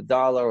currency, the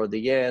dollar or the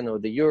yen or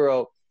the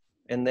euro,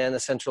 and then a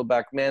central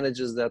bank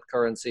manages that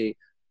currency,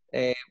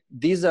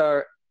 these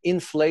are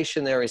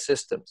inflationary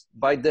systems.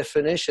 By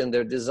definition,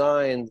 they're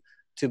designed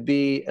to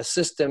be a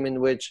system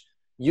in which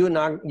you're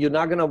not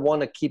going to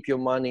want to keep your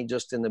money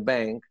just in the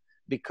bank,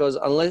 because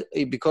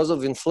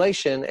of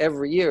inflation,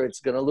 every year it's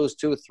going to lose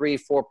 2, 3,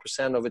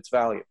 4% of its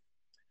value.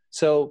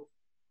 So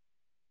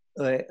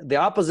the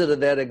opposite of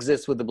that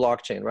exists with the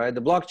blockchain, right?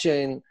 The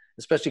blockchain,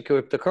 especially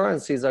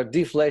cryptocurrencies, are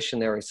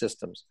deflationary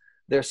systems.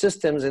 They're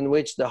systems in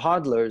which the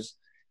hodlers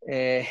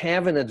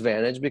have an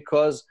advantage,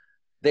 because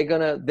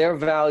their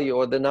value,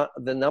 or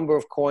the number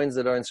of coins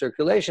that are in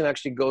circulation,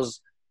 actually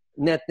goes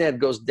net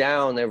goes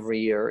down every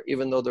year,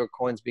 even though there are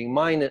coins being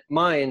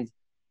mined.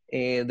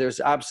 There's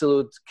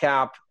absolute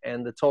cap,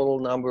 and the total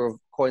number of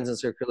coins in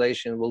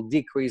circulation will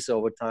decrease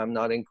over time,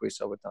 not increase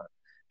over time.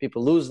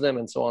 People lose them,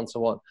 and so on and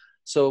so on.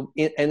 So,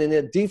 in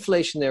a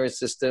deflationary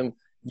system,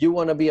 you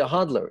want to be a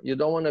hodler. You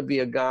don't want to be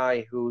a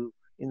guy who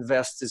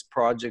invests his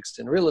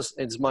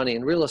money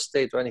in real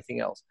estate or anything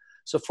else.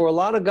 So for a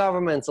lot of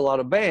governments, a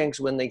lot of banks,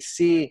 when they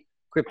see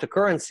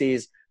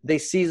cryptocurrencies, they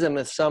see them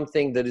as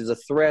something that is a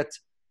threat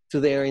to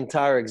their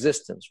entire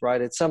existence,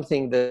 right? It's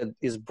something that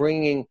is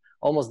bringing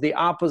almost the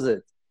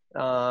opposite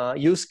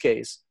use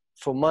case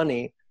for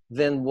money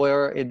than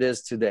where it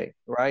is today,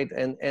 right?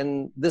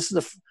 And this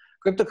is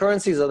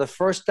cryptocurrencies are the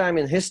first time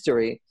in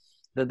history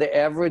that the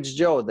average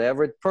Joe, the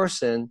average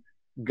person,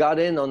 got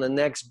in on the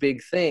next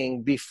big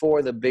thing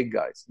before the big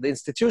guys. The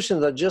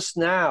institutions are just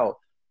now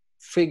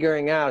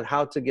figuring out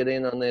how to get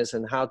in on this,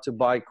 and how to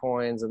buy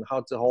coins, and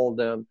how to hold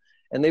them.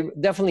 And they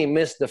definitely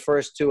missed the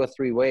first 2 or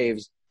 3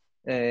 waves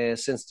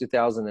since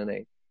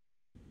 2008.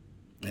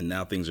 And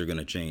now things are going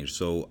to change.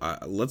 So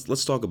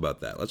let's talk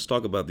about that. Let's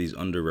talk about these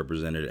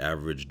underrepresented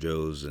average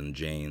Joes and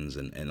Janes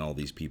and all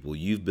these people.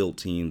 You've built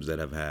teams that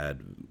have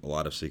had a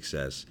lot of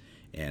success.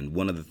 And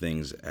one of the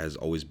things has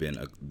always been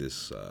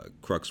this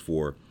crux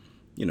for,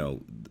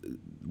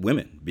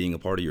 women being a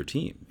part of your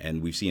team.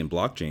 And we see in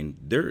blockchain,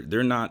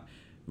 they're not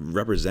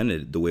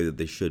represented the way that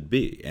they should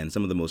be. And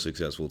some of the most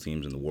successful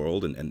teams in the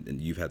world,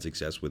 and you've had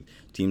success with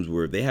teams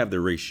where they have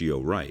their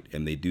ratio right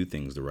and they do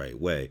things the right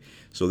way.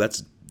 So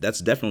that's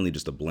definitely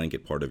just a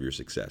blanket part of your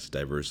success.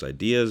 Diverse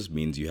ideas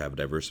means you have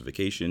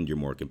diversification. You're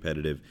more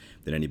competitive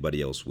than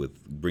anybody else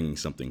with bringing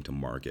something to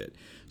market.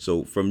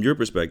 So from your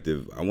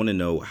perspective, I want to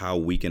know how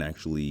we can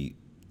actually,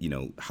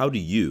 how do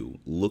you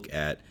look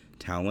at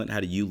talent? How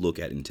do you look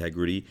at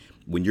integrity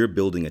when you're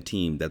building a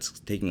team that's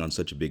taking on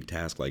such a big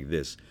task like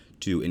this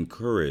to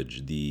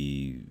encourage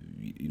the,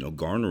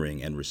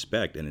 garnering and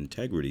respect and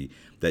integrity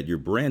that your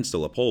brand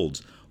still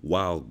upholds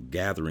while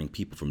gathering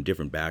people from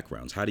different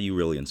backgrounds? How do you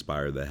really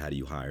inspire that? How do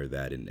you hire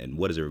that? And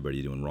what is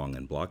everybody doing wrong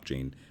in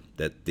blockchain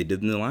that they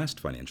did in the last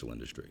financial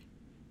industry?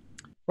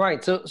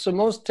 Right. So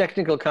most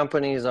technical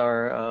companies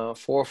are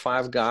 4 or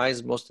 5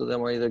 guys. Most of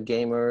them are either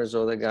gamers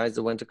or the guys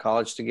that went to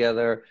college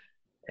together,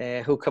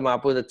 who come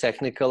up with a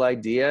technical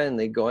idea, and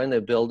they go in, they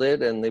build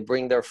it, and they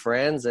bring their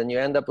friends, and you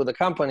end up with a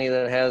company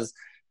that has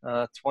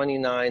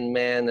 29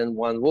 men and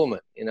 1 woman.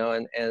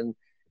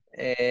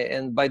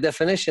 And by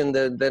definition,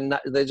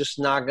 they're just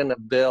not going to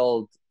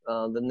build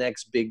the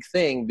next big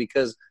thing,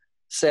 because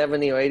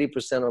 70 or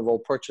 80% of all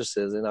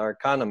purchases in our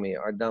economy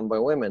are done by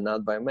women,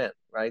 not by men,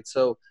 right?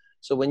 So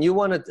when you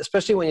want to,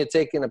 especially when you're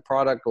taking a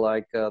product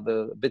like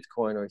the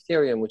Bitcoin or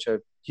Ethereum, which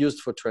are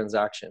used for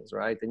transactions,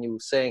 right? And you're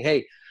saying,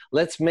 hey,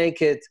 let's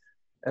make it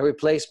a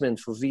replacement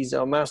for Visa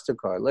or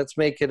MasterCard. Let's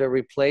make it a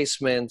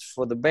replacement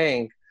for the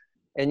bank.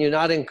 And you're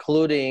not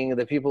including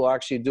the people who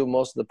actually do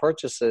most of the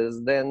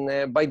purchases,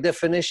 then by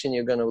definition,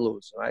 you're going to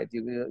lose, right?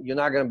 You're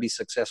not going to be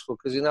successful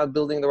because you're not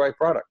building the right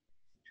product.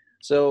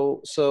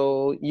 So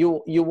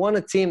you want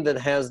a team that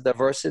has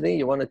diversity.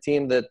 You want a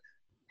team that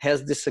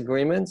has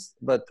disagreements,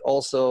 but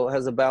also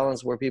has a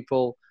balance where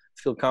people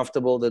feel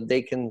comfortable that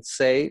they can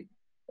say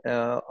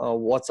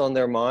what's on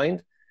their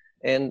mind.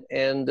 And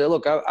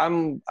look,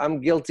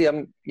 I'm guilty.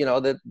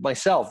 That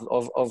myself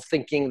of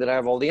thinking that I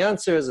have all the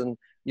answers, and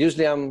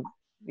usually I'm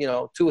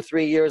 2 or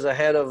 3 years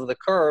ahead of the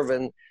curve,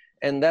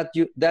 and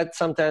that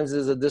sometimes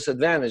is a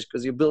disadvantage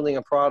because you're building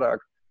a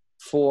product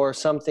for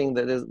something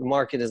that the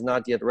market is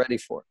not yet ready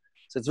for.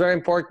 So it's very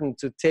important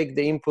to take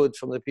the input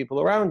from the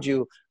people around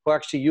you who are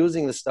actually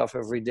using the stuff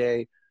every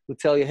day, who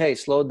tell you, hey,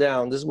 slow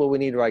down. This is what we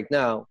need right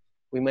now.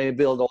 We may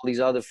build all these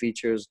other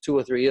features 2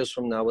 or 3 years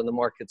from now when the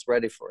market's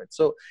ready for it.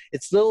 So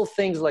it's little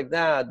things like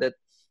that,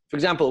 for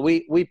example,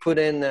 we put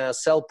in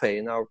SellPay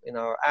in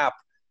our app.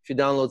 If you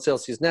download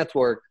Celsius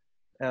Network,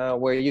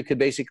 where you could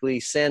basically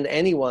send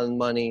anyone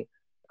money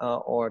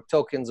or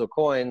tokens or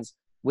coins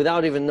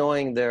without even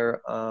knowing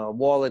their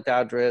wallet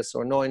address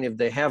or knowing if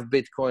they have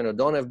Bitcoin or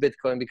don't have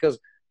Bitcoin. Because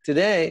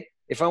today,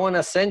 if I want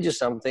to send you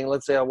something,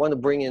 let's say I want to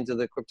bring you into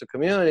the crypto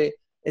community,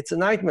 it's a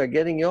nightmare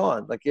getting you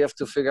on. Like, you have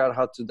to figure out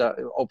how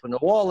to open a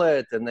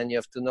wallet, and then you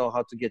have to know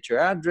how to get your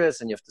address,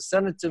 and you have to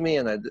send it to me,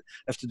 and I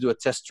have to do a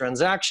test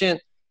transaction.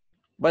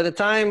 By the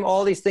time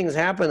all these things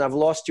happen, I've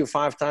lost you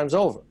 5 times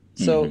over.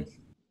 Mm-hmm.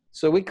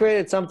 So we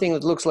created something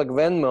that looks like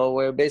Venmo,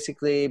 where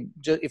basically,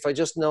 if I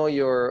just know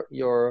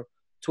your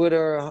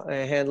Twitter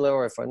handler,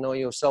 or if I know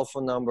your cell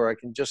phone number, I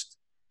can just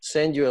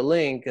send you a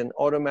link and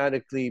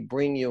automatically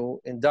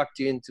induct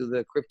you into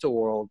the crypto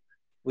world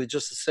with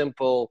just a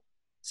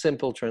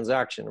simple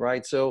transaction,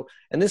 right? So,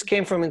 and this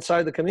came from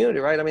inside the community,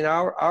 right? I mean,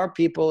 our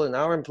people and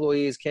our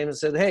employees came and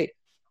said, hey,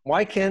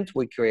 why can't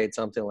we create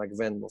something like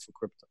Venmo for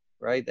crypto,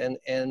 right?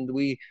 And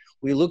we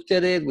looked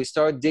at it, we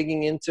started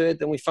digging into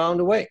it, and we found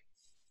a way.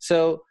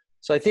 So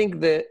I think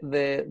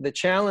the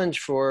challenge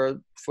for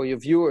your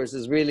viewers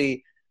is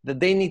really that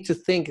they need to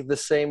think the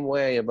same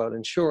way about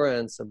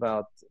insurance,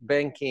 about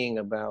banking,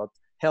 about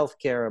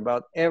healthcare,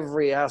 about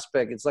every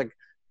aspect. It's like,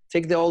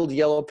 take the old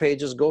yellow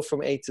pages, go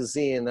from A to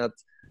Z in that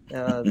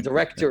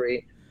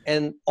directory,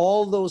 and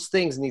all those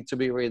things need to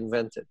be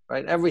reinvented,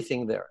 right?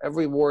 Everything there,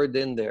 every word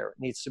in there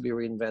needs to be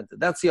reinvented.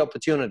 That's the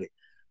opportunity.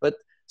 But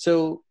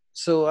so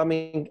I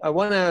mean, I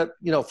want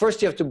to,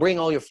 first you have to bring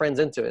all your friends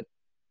into it.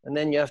 And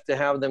then you have to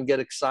have them get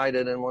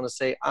excited and want to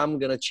say, I'm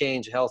going to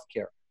change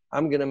healthcare.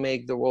 I'm going to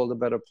make the world a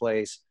better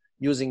place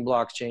using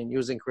blockchain,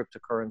 using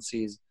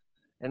cryptocurrencies,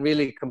 and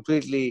really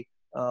completely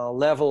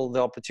level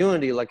the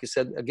opportunity. Like you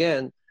said,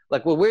 again,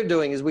 like what we're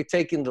doing is we're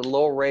taking the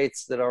low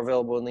rates that are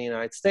available in the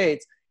United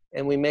States,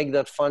 and we make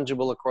that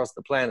fungible across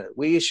the planet.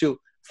 We issue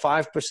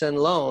 5%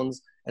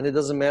 loans, and it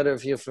doesn't matter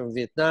if you're from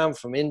Vietnam,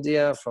 from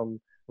India, from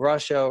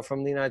Russia, or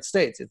from the United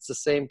States. It's the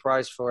same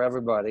price for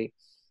everybody.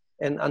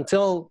 And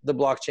until the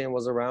blockchain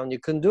was around, you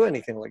couldn't do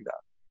anything like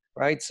that,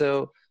 right?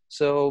 So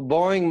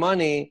borrowing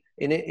money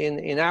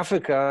in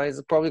Africa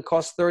is probably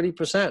costs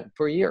 30%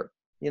 per year.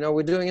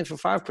 We're doing it for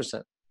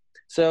 5%.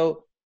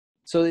 So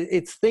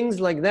it's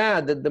things like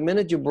that the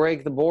minute you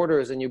break the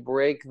borders and you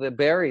break the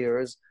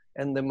barriers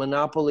and the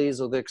monopolies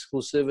or the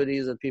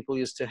exclusivities that people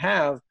used to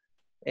have,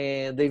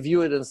 and they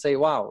view it and say,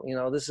 wow,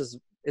 this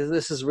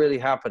is really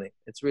happening.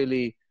 It's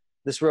really,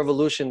 this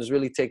revolution is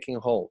really taking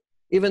hold.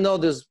 even though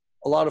there's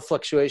a lot of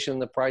fluctuation in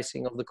the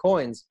pricing of the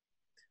coins,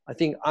 I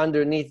think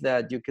underneath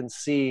that, you can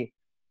see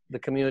the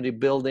community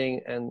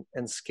building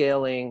and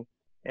scaling.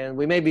 And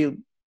we may be,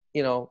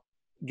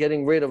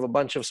 getting rid of a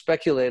bunch of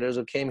speculators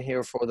who came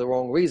here for the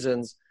wrong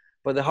reasons,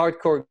 but the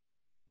hardcore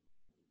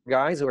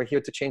guys who are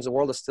here to change the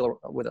world are still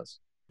with us.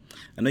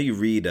 I know you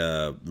read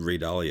Ray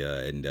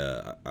Dalio, and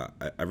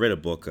I read a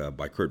book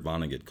by Kurt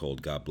Vonnegut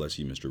called "God Bless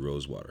You, Mr.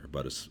 Rosewater,"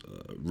 about a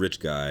rich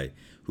guy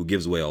who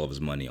gives away all of his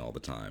money all the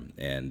time.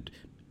 And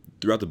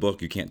throughout the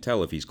book, you can't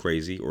tell if he's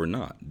crazy or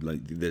not.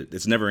 Like,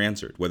 it's never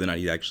answered whether or not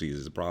he actually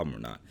is a problem or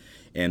not.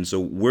 And so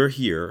we're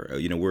here.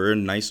 We're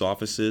in nice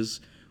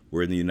offices.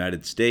 We're in the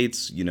United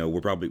States.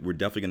 We're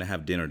definitely going to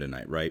have dinner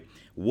tonight, right?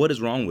 What is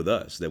wrong with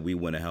us that we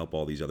want to help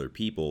all these other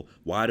people?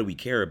 Why do we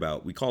care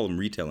about, we call them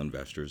retail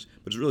investors,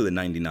 but it's really the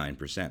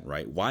 99%,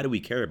 right? Why do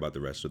we care about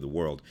the rest of the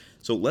world?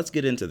 So let's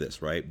get into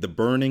this, right? The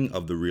burning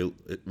of the real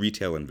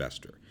retail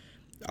investor.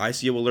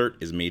 ICO Alert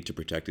is made to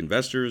protect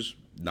investors,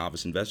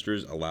 novice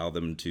investors, allow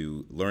them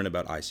to learn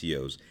about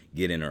ICOs,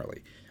 get in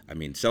early.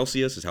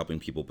 Celsius is helping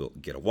people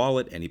get a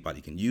wallet. Anybody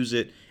can use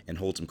it and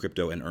hold some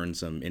crypto and earn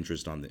some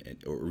interest on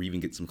or even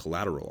get some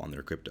collateral on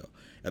their crypto.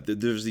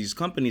 There's these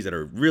companies that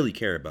really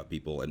care about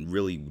people and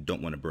really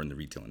don't want to burn the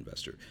retail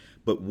investor.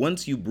 But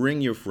once you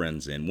bring your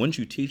friends in, once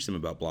you teach them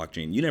about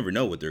blockchain, you never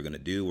know what they're going to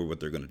do or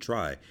what they're going to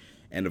try.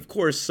 And of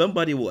course,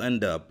 somebody will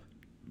end up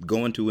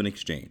going to an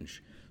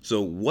exchange. So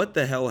what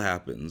the hell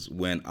happens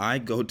when I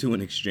go to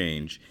an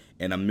exchange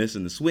and I'm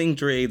missing the swing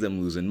trades,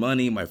 I'm losing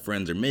money, my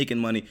friends are making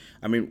money?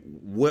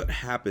 What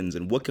happens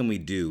and what can we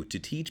do to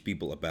teach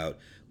people about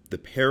the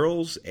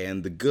perils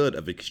and the good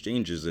of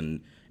exchanges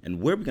and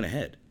where we're going to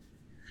head?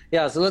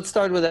 Yeah, so let's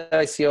start with the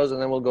ICOs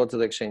and then we'll go to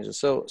the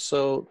exchanges.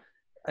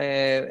 And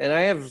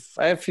I have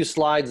a few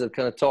slides that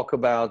kind of talk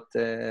about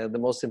the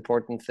most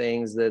important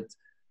things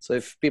so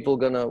if people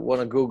gonna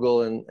want to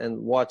Google and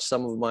watch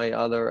some of my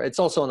other, it's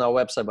also on our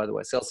website, by the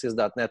way,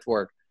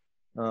 celsius.network.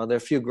 There are a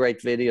few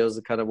great videos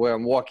that kind of where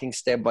I'm walking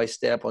step by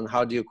step on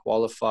how do you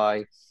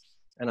qualify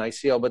an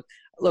ICO. But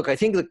look, I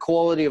think the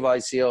quality of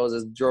ICOs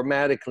has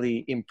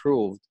dramatically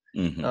improved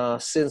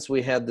since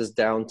we had this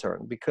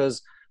downturn,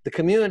 because the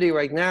community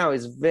right now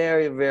is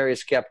very, very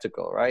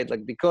skeptical, right?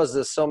 Like, because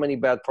there's so many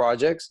bad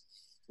projects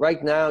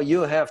right now,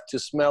 you have to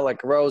smell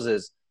like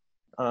roses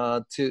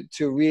to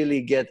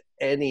really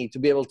to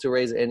be able to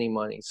raise any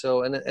money.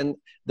 So, and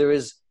there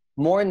is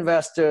more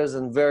investors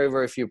and very,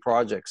 very few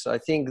projects. So I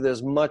think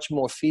there's much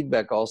more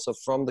feedback also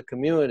from the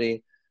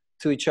community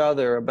to each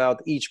other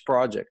about each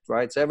project,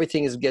 right? So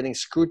everything is getting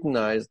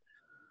scrutinized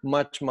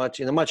much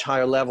in a much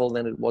higher level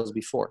than it was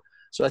before.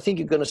 So I think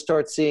you're going to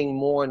start seeing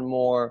more and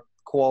more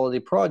quality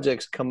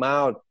projects come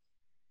out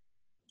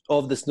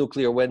of this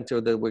nuclear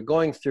winter that we're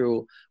going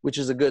through, which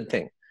is a good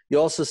thing.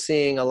 You're also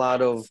seeing a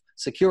lot of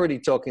security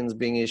tokens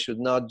being issued,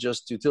 not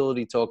just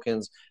utility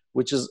tokens,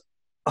 which is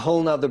a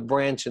whole nother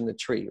branch in the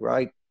tree,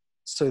 right?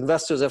 So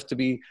investors have to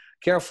be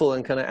careful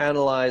and kind of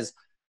analyze,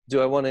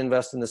 do I want to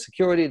invest in the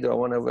security? Do I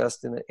want to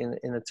invest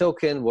in a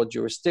token? What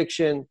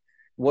jurisdiction?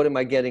 What am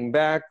I getting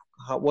back?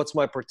 What's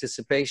my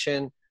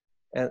participation?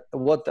 And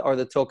what are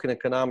the token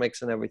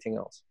economics and everything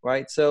else,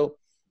 right? So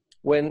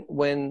when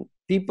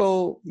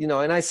people,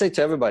 and I say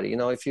to everybody,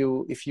 if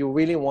you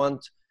really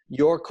want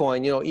your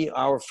coin,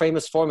 our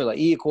famous formula,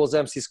 E equals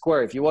MC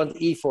squared. If you want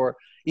E for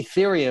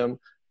Ethereum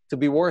to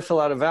be worth a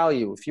lot of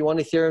value, if you want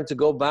Ethereum to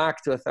go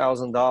back to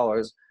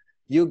 $1,000,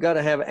 you got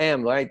to have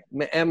M, right?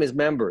 M is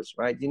members,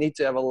 right? You need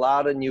to have a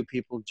lot of new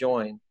people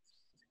join.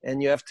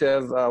 And you have to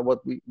have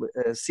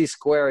C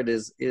squared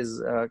is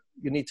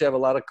you need to have a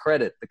lot of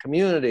credit. The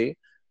community,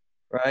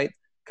 right?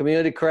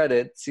 Community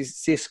credit,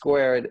 C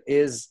squared,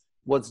 is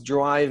what's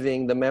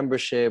driving the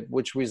membership,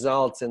 which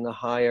results in the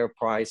higher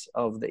price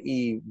of the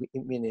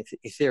meaning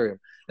Ethereum.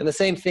 And the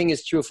same thing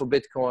is true for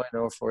Bitcoin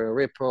or for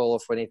Ripple or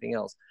for anything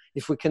else.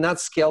 If we cannot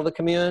scale the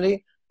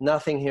community,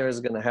 nothing here is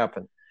going to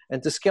happen.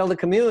 And to scale the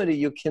community,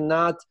 you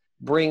cannot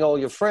bring all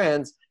your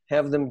friends,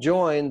 have them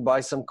join, buy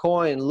some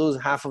coin,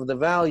 lose half of the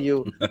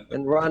value,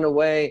 and run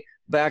away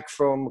back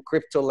from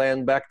crypto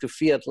land, back to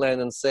fiat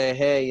land, and say,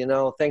 hey,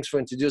 thanks for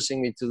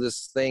introducing me to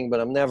this thing, but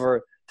I'm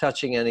never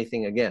touching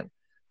anything again.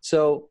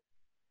 So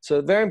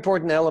a very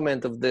important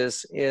element of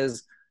this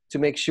is to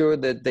make sure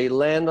that they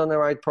land on the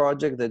right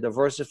project, they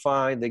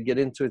diversify, they get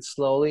into it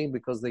slowly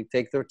because they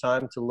take their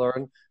time to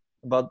learn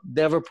about,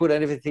 never put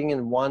anything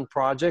in one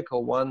project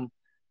or one,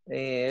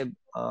 ICO,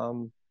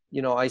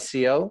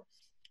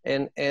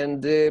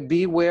 and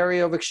be wary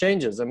of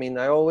exchanges.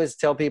 I always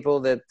tell people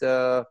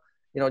that,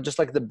 just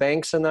like the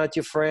banks are not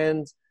your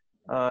friend,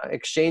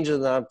 exchanges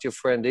are not your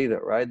friend either,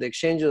 right? The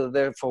exchanges are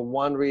there for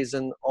one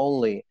reason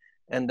only,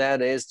 and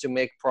that is to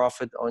make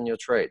profit on your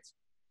trades.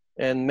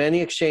 And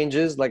many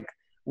exchanges, like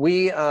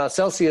we,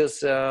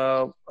 Celsius,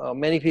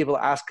 many people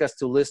ask us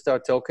to list our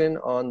token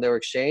on their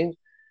exchange,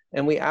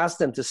 and we ask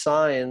them to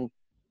sign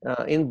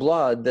in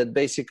blood that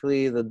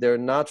basically that they're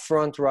not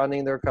front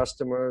running their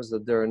customers,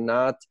 that they're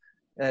not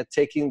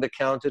taking the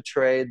counter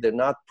trade, they're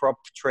not prop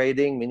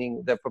trading,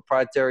 meaning their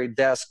proprietary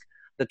desk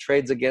that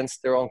trades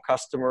against their own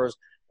customers,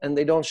 and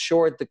they don't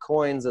short the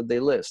coins that they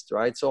list,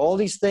 right? So all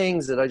these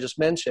things that I just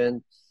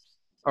mentioned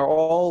are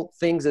all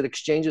things that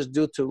exchanges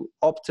do to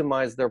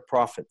optimize their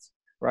profits,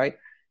 right?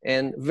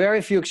 And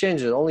very few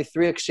exchanges, only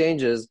 3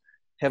 exchanges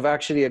have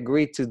actually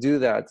agreed to do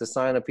that, to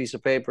sign a piece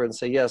of paper and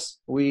say, yes,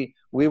 we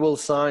will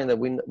sign that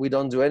we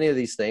don't do any of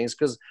these things,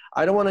 because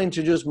I don't want to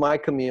introduce my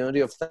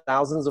community of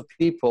thousands of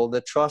people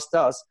that trust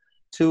us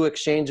to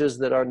exchanges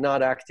that are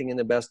not acting in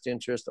the best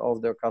interest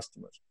of their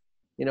customers.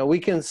 You know, we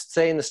can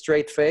say in a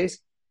straight face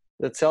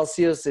that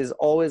Celsius is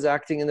always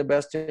acting in the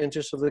best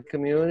interest of the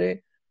community,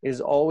 is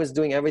always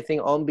doing everything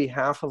on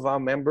behalf of our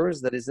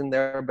members that is in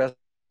their best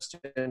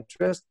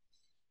interest.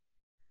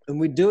 And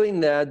we're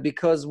doing that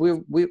because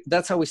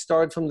that's how we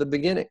started from the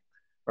beginning,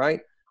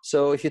 right?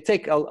 So if you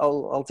take,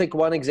 I'll take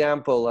one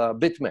example,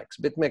 BitMEX.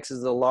 BitMEX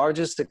is the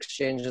largest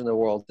exchange in the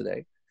world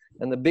today.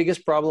 And the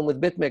biggest problem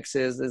with BitMEX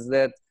is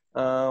that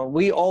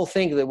we all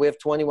think that we have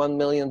 21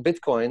 million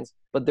Bitcoins,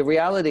 but the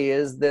reality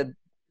is that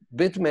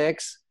BitMEX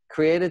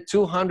created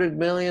 200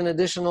 million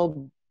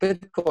additional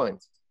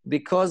Bitcoins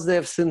because they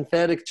have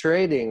synthetic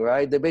trading,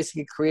 right? They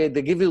basically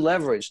they give you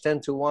leverage,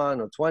 10 to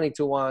 1 or 20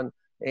 to 1.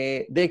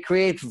 They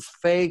create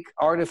fake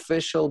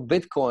artificial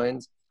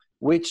Bitcoins,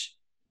 which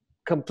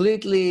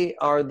completely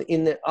are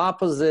in the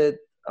opposite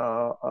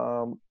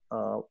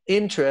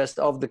interest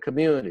of the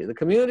community. The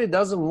community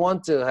doesn't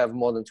want to have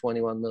more than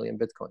 21 million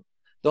Bitcoin.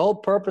 The whole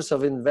purpose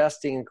of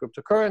investing in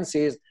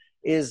cryptocurrencies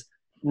is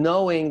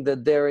knowing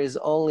that there is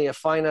only a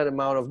finite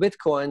amount of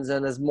Bitcoins,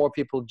 and as more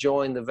people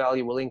join, the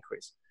value will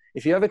increase.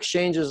 If you have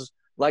exchanges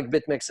like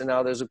BitMEX and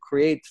others who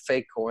create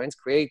fake coins,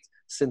 create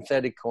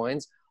synthetic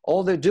coins,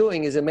 all they're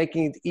doing is they're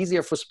making it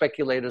easier for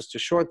speculators to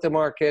short the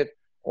market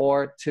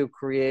or to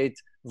create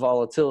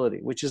volatility,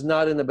 which is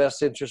not in the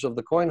best interest of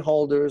the coin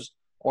holders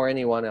or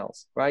anyone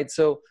else, right?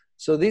 So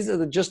these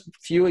are just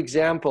few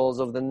examples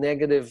of the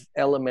negative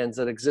elements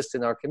that exist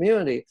in our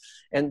community.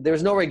 And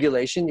there's no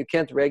regulation. You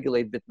can't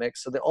regulate BitMEX.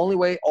 So the only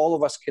way all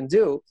of us can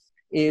do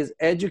is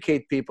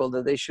educate people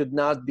that they should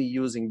not be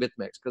using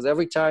BitMEX, because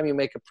every time you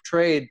make a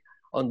trade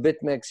on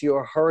BitMEX,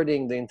 you're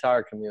hurting the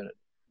entire community.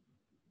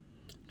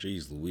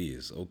 Jeez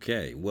Louise.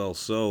 Okay. Well,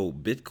 so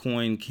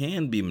Bitcoin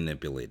can be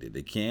manipulated.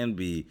 It can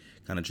be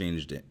kind of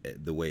changed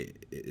the way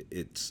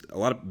it's. A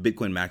lot of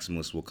Bitcoin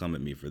maximalists will come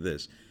at me for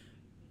this.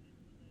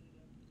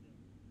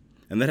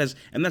 And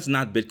that's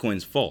not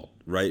Bitcoin's fault,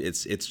 right?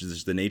 It's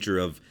just the nature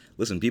of,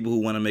 listen, people who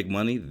want to make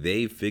money,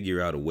 they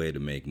figure out a way to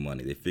make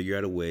money. They figure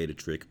out a way to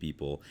trick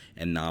people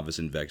and novice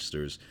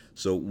investors.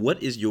 So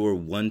what is your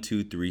 1,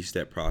 2, 3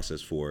 step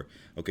process for,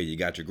 okay, you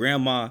got your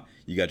grandma,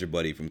 you got your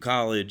buddy from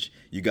college,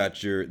 you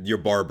got your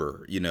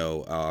barber,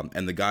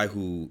 and the guy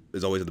who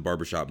is always at the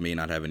barbershop may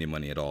not have any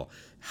money at all.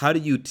 How do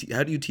you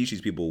teach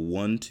these people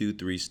 1, 2,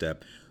 3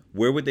 step?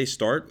 Where would they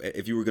start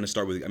if you were going to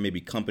start with maybe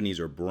companies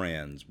or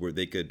brands where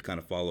they could kind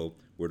of follow,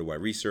 where do I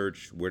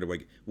research?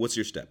 What's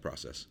your step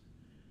process?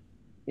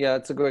 Yeah,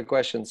 it's a great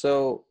question.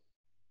 So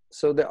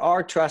there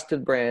are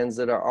trusted brands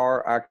that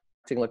are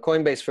acting, like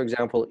Coinbase, for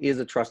example, is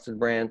a trusted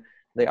brand.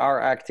 They are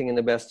acting in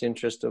the best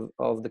interest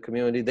of the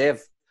community. They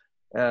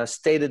have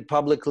stated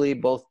publicly,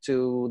 both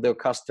to their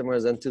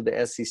customers and to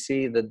the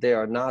SEC, that they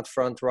are not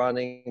front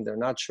running, they're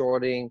not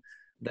shorting,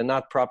 they're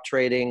not prop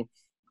trading.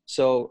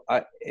 So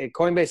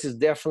Coinbase is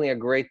definitely a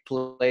great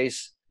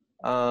place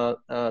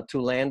to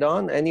land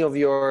on. Any of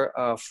your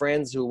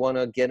friends who want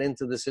to get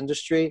into this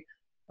industry,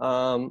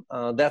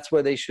 that's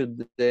where they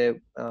should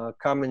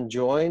come and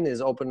join,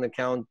 is open an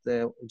account.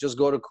 Just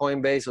go to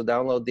Coinbase or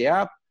download the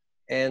app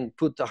and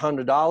put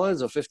 $100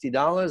 or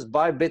 $50,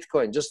 buy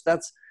Bitcoin.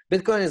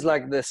 Bitcoin is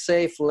like the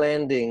safe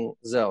landing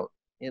zone.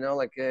 Do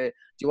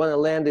you want to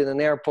land in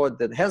an airport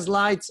that has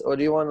lights, or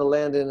do you want to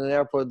land in an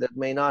airport that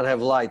may not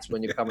have lights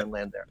when you come and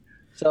land there?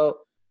 So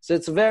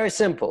it's very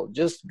simple.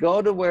 Just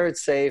go to where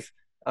it's safe.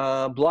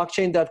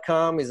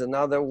 Blockchain.com is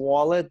another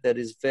wallet that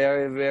is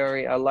very,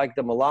 very, I like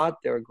them a lot.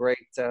 They're a great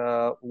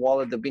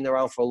wallet. They've been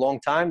around for a long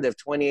time. They have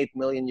 28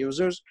 million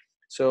users.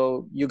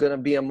 So you're going to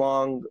be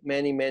among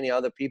many, many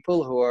other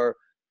people who are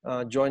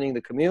joining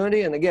the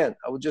community. And again,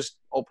 I would just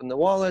open the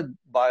wallet,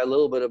 buy a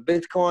little bit of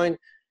Bitcoin,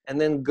 and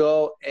then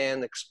go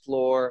and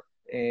explore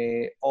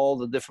all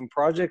the different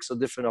projects or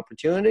different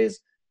opportunities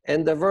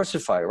and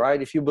diversify,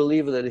 right? If you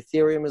believe that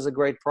Ethereum is a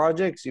great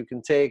project, you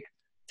can take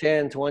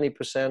 10,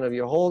 20% of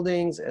your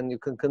holdings and you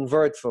can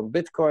convert from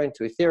Bitcoin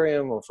to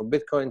Ethereum, or from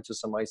Bitcoin to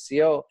some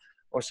ICO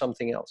or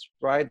something else,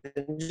 right?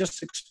 And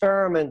just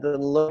experiment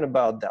and learn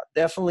about that.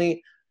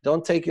 Definitely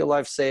don't take your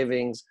life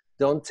savings.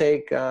 Don't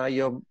take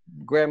your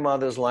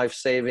grandmother's life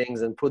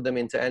savings and put them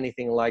into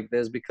anything like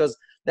this, because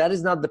that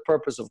is not the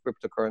purpose of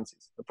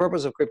cryptocurrencies. The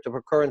purpose of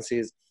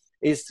cryptocurrencies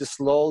is to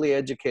slowly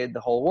educate the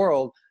whole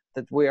world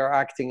that we are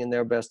acting in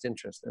their best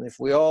interest. And if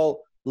we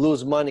all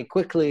lose money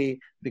quickly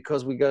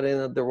because we got in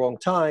at the wrong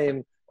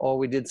time, or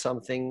we did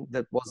something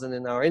that wasn't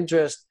in our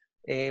interest,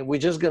 we're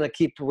just going to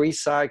keep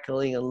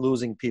recycling and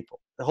losing people.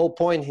 The whole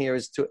point here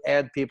is to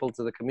add people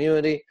to the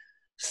community,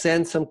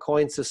 send some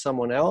coins to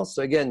someone else.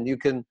 So again, you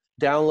can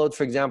download,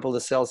 for example, the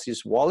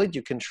Celsius wallet.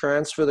 You can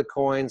transfer the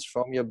coins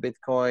from your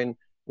Bitcoin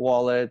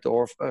wallet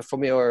or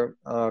from your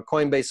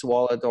Coinbase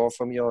wallet or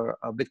from your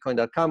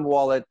Bitcoin.com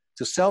wallet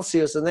to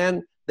Celsius, and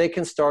then they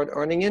can start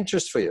earning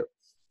interest for you.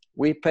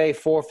 We pay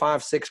 4,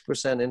 5,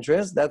 6%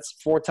 interest. That's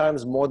 4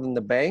 times more than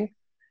the bank.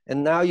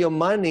 And now your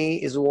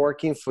money is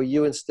working for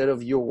you instead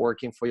of you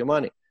working for your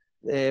money.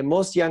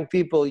 Most young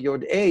people your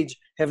age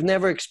have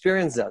never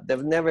experienced that.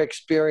 They've never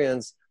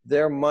experienced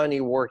their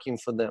money working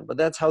for them. But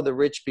that's how the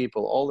rich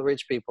people, all the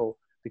rich people,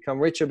 become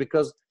richer,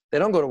 because they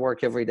don't go to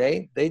work every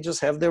day. They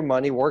just have their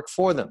money work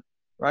for them,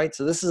 right?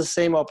 So this is the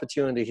same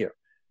opportunity here,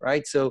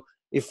 right? So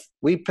if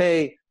we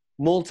pay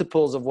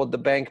multiples of what the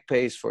bank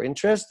pays for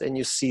interest, and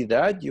you see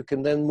that, you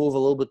can then move a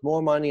little bit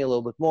more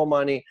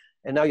money,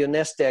 and now your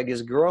nest egg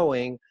is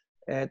growing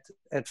at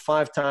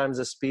 5 times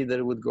the speed that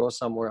it would grow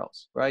somewhere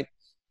else, right?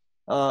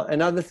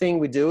 Another thing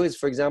we do is,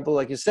 for example,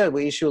 like you said,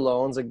 we issue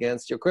loans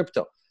against your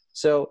crypto.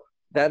 So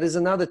that is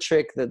another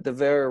trick that the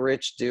very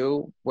rich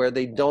do, where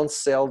they don't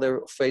sell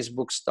their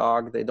Facebook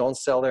stock, they don't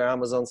sell their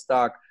Amazon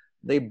stock,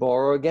 they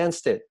borrow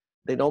against it.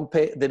 They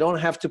don't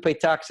have to pay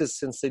taxes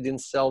since they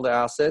didn't sell the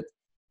asset,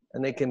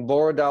 and they can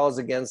borrow dollars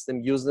against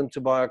them, use them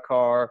to buy a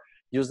car,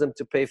 use them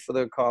to pay for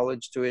their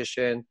college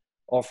tuition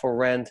or for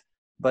rent.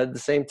 But at the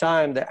same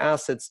time, the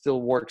asset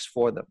still works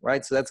for them,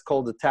 right? So that's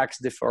called the tax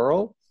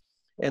deferral.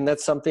 And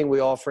that's something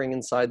we're offering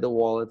inside the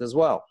wallet as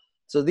well.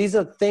 So these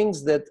are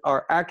things that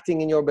are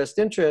acting in your best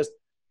interest.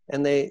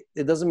 And it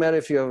doesn't matter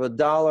if you have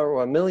 $1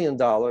 or $1 million,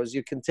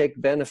 you can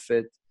take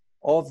benefit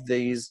of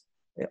these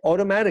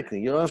automatically.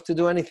 You don't have to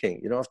do anything.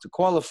 You don't have to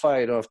qualify.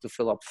 You don't have to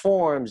fill up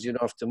forms. You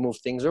don't have to move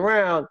things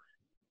around.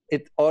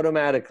 It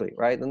automatically,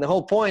 right? And the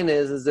whole point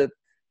is that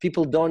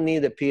people don't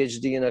need a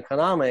PhD in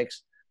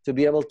economics to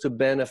be able to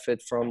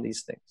benefit from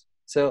these things.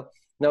 So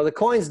now the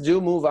coins do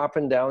move up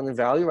and down in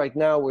value. Right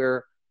now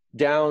we're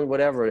down,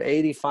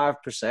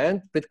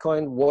 85%.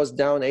 Bitcoin was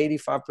down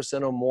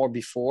 85% or more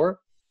before,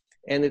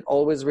 and it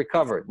always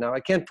recovered. Now I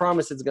can't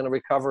promise it's going to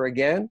recover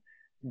again,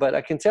 but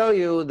I can tell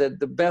you that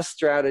the best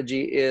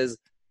strategy is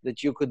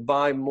that you could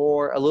buy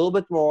more, a little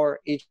bit more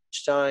each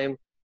time,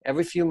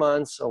 every few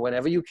months or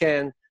whenever you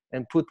can,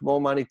 and put more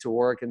money to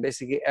work and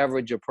basically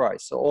average your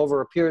price. So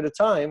over a period of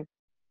time,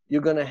 you're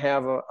going to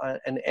have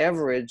an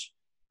average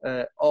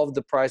of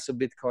the price of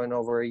Bitcoin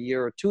over a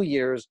year or 2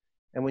 years.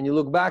 And when you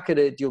look back at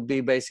it, you'll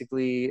be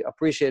basically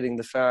appreciating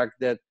the fact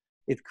that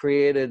it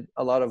created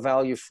a lot of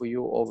value for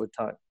you over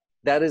time.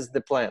 That is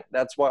the plan.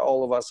 That's why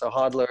all of us are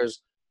hodlers.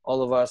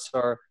 All of us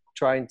are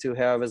trying to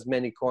have as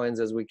many coins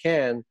as we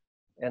can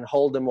and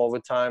hold them over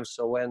time.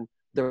 So when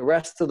the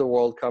rest of the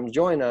world comes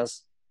join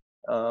us,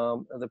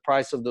 the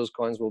price of those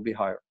coins will be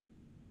higher.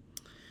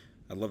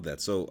 I love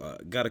that. So,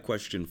 got a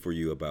question for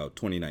you about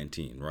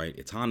 2019, right?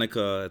 It's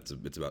Hanukkah.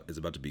 It's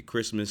about to be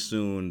Christmas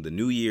soon. The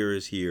New Year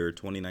is here.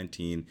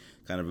 2019,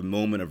 kind of a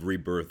moment of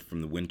rebirth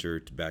from the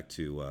winter back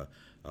to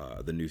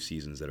the new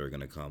seasons that are going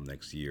to come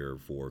next year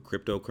for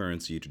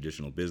cryptocurrency,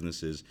 traditional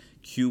businesses.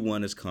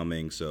 Q1 is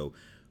coming, so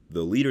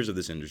the leaders of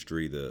this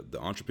industry, the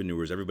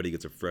entrepreneurs, everybody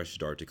gets a fresh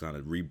start to kind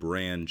of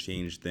rebrand,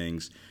 change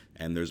things.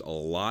 And there's a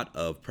lot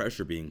of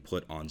pressure being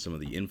put on some of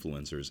the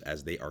influencers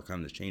as they are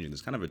kind of changing.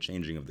 There's kind of a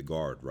changing of the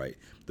guard, right?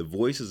 The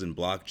voices in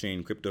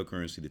blockchain,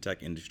 cryptocurrency, the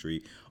tech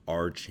industry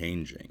are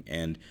changing.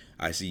 And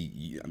I see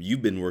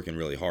you've been working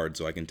really hard,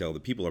 so I can tell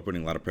that people are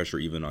putting a lot of pressure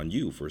even on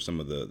you for some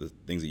of the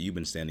things that you've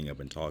been standing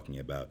up and talking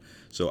about.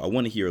 So I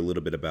want to hear a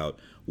little bit about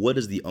what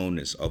is the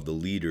onus of the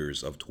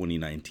leaders of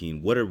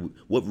 2019?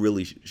 What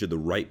really should the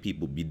right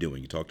people be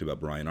doing? You talked about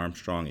Brian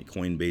Armstrong at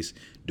Coinbase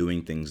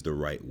doing things the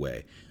right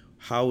way.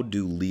 How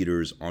do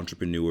leaders,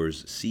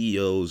 entrepreneurs,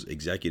 CEOs,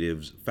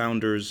 executives,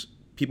 founders,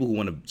 people who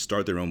want to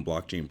start their own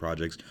blockchain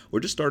projects or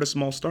just start a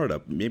small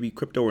startup, maybe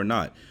crypto or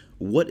not,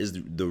 what is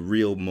the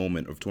real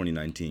moment of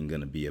 2019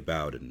 going to be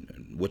about,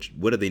 and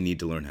what do they need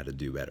to learn how to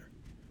do better?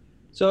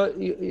 So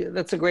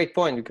that's a great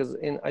point, because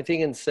I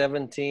think in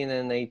 17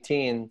 and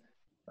 18,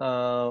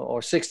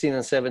 or 16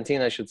 and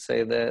 17, I should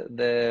say,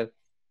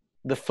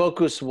 the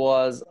focus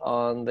was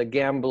on the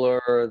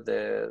gambler,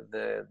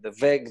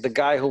 the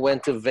guy who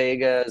went to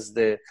Vegas,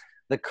 the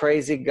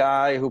crazy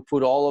guy who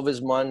put all of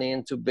his money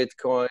into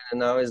Bitcoin and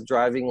now is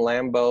driving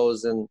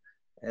Lambos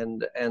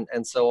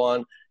and so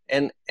on.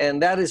 And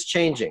that is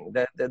changing.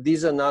 That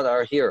these are not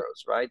our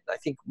heroes, right? I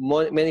think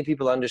many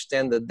people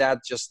understand that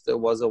just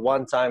was a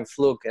one-time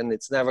fluke and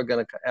it's never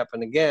going to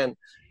happen again,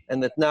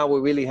 and that now we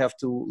really have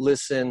to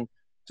listen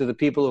to the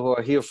people who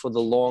are here for the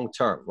long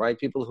term, right?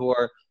 People who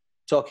are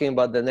talking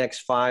about the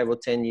next 5 or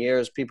 10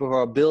 years, people who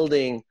are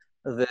building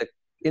the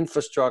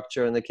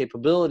infrastructure and the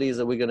capabilities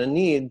that we're going to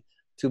need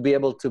to be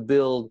able to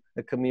build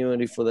a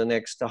community for the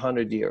next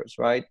 100 years,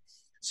 right?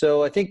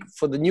 So I think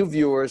for the new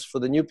viewers, for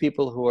the new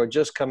people who are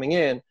just coming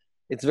in,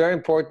 it's very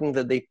important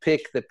that they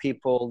pick the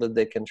people that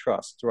they can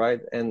trust, right?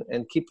 And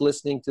keep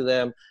listening to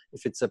them.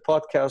 If it's a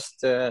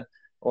podcast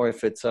or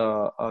if it's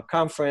a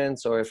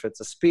conference or if it's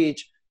a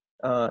speech,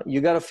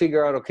 you got to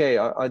figure out, okay,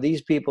 are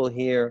these people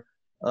here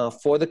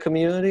for the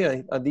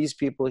community? Are these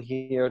people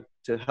here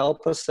to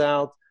help us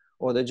out?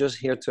 or they're just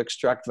here to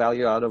extract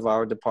value out of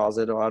our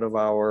deposit or out of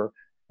our,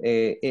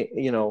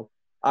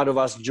 out of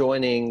us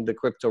joining the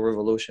crypto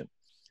revolution.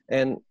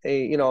 And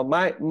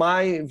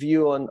my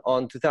view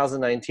on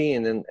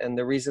 2019, and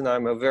the reason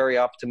I'm a very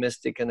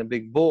optimistic and a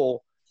big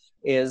bull,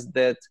 is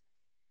that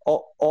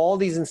all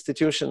these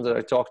institutions that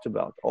I talked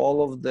about, all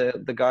of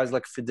the guys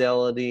like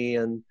Fidelity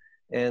and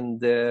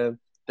the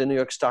New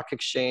York Stock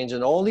Exchange,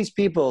 and all these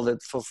people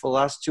that for the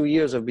last 2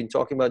 years have been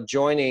talking about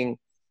joining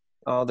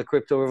the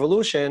crypto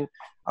revolution,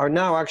 are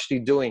now actually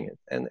doing it.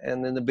 And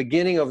in the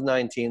beginning of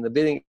 19,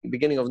 the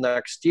beginning of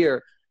next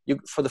year,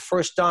 for the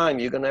first time,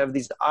 you're going to have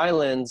these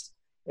islands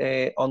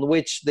on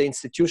which the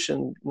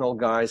institutional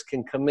guys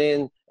can come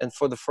in and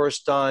for the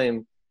first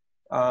time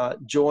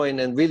join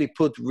and really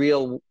put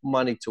real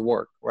money to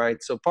work, right?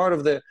 So part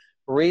of the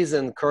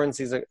reason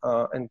currencies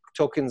and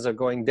tokens are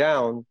going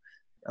down,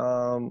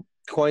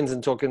 coins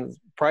and token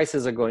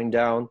prices are going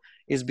down,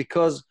 is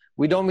because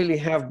we don't really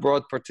have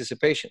broad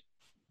participation.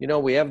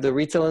 We have the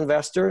retail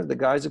investor, the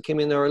guys who came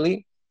in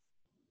early,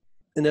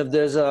 and if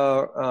there's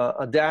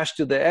a dash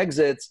to the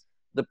exits,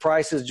 the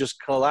prices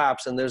just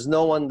collapse, and there's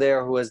no one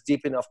there who has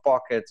deep enough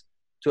pockets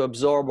to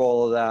absorb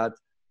all of that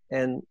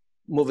and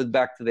move it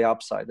back to the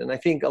upside. And I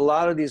think a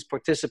lot of these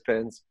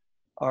participants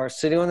are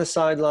sitting on the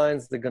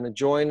sidelines. They're going to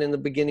join in the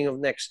beginning of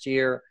next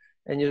year,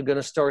 and you're going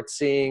to start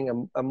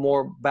seeing a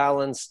more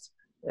balanced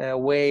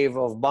wave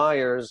of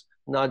buyers,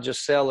 not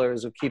just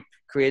sellers who keep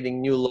creating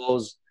new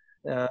lows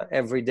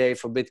every day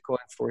for Bitcoin,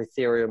 for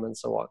Ethereum, and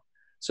so on.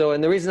 So,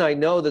 and the reason I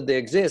know that they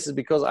exist is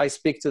because I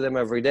speak to them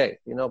every day.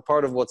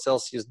 Part of what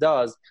Celsius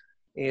does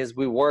is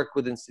we work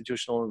with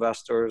institutional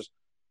investors.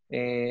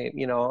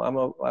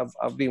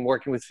 I've been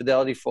working with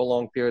Fidelity for a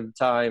long period of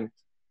time.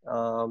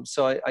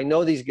 So I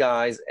know these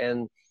guys,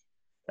 and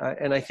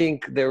I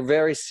think they're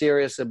very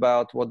serious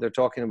about what they're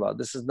talking about.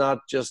 This is not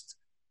just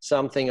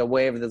a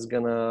wave that's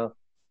going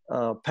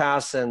to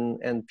pass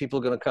and people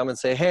are going to come and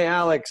say, hey,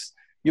 Alex,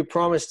 you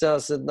promised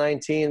us at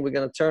 19 we're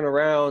going to turn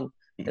around,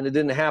 and it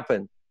didn't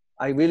happen.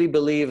 I really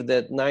believe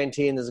that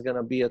 19 is going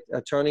to be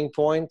a turning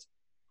point,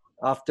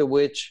 after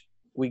which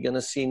we're going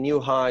to see new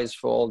highs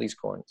for all these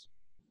coins,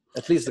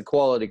 at least the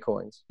quality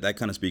coins. That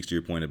kind of speaks to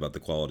your point about the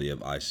quality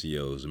of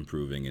ICOs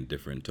improving and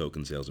different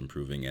token sales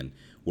improving. And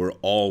we're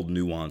all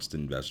nuanced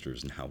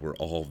investors now. We're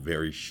all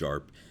very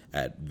sharp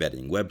at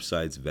vetting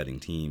websites,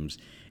 vetting teams.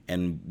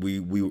 And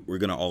we're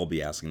going to all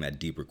be asking that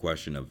deeper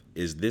question of,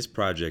 is this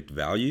project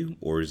value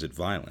or is it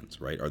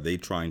violence, right? Are they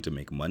trying to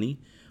make money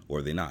or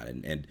are they not?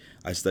 And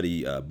I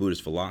study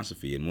Buddhist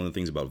philosophy, and one of the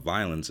things about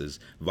violence is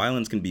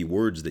violence can be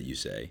words that you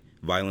say.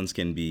 Violence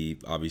can be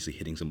obviously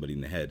hitting somebody in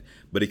the head,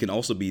 but it can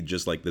also be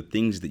just like the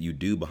things that you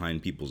do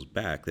behind people's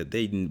back that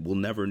they will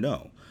never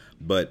know.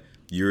 But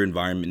your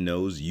environment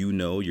knows,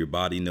 your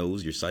body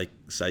knows, your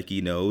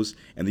psyche knows,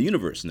 and the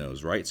universe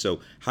knows, right?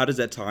 So how does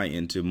that tie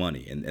into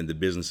money and the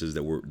businesses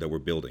that we're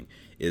building?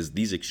 Is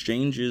these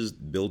exchanges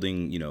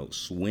building,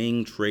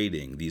 swing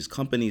trading, these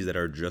companies that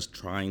are just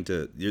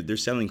they're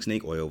selling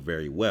snake oil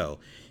very well,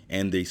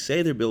 and they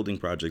say they're building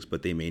projects,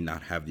 but they may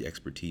not have the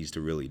expertise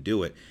to really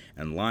do it,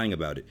 and lying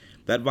about it.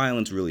 That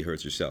violence really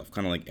hurts yourself.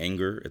 Kind of like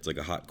anger. It's like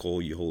a hot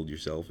coal you hold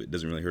yourself. It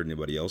doesn't really hurt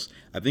anybody else.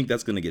 I think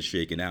that's going to get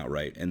shaken out,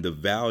 right? And the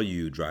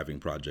value driving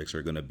projects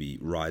are going to be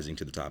rising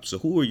to the top. So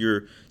who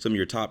are some of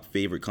your top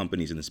favorite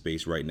companies in the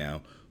space right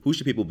now? Who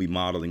should people be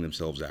modeling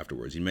themselves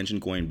afterwards? You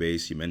mentioned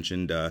Coinbase. You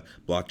mentioned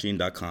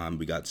blockchain.com.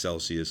 We got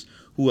Celsius.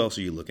 Who else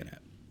are you looking at?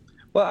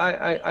 Well,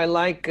 I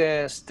like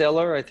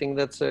Stellar. I think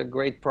that's a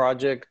great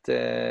project.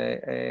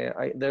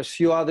 There's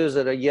few others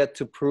that are yet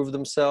to prove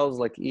themselves,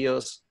 like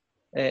EOS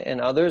and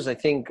others. I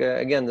think,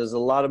 again, there's a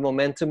lot of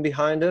momentum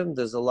behind them.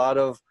 There's a lot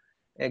of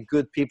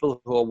good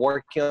people who are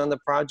working on the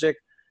project,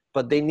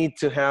 but they need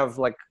to have,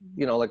 like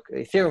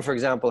Ethereum, for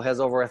example, has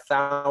over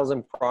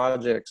 1,000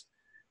 projects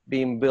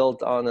being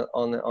built on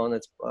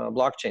its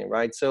blockchain,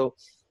 right? So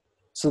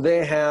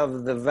they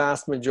have the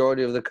vast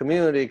majority of the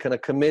community kind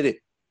of committed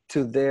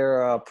to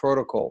their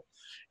protocol,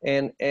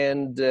 and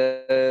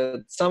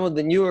some of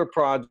the newer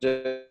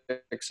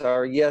projects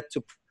are yet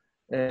to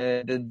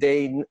that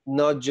they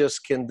not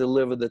just can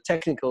deliver the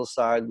technical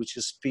side, which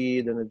is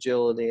speed and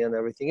agility and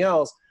everything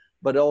else,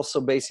 but also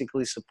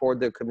basically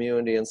support their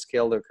community and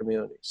scale their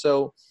community.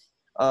 So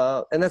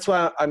and that's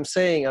why I'm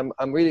saying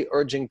I'm really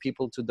urging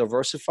people to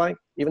diversify.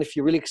 Even if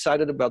you're really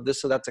excited about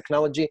this or that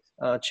technology,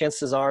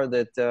 chances are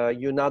that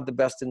you're not the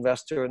best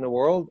investor in the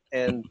world.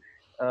 And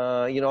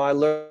I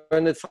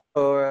learned it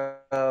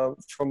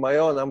from my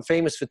own. I'm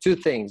famous for two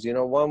things.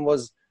 One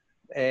was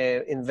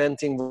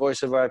inventing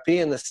voice over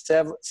IP, and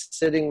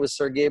sitting with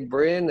Sergey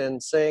Brin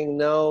and saying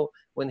no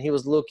when he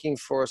was looking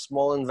for a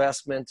small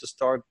investment to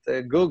start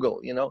Google.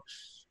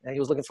 And he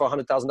was looking for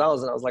 $100,000, and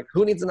I was like,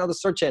 who needs another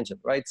search engine,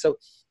 right?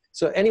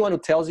 So anyone who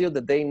tells you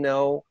that they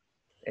know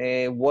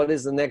what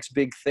is the next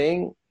big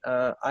thing,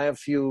 I have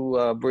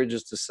few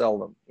bridges to sell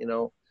them.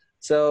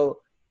 So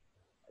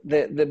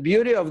the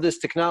beauty of this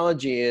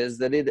technology is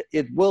that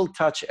it will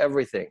touch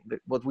everything.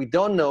 What we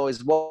don't know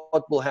is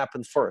what will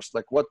happen first.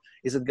 Like, what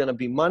is it going to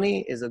be?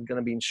 Money? Is it going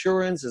to be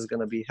insurance? Is it going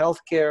to be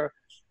healthcare?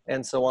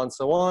 And so on,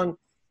 so on.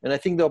 And I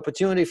think the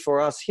opportunity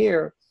for us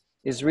here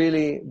is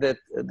really that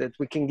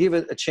we can give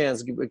it a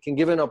chance. We can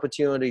give an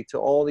opportunity to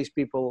all these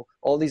people,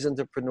 all these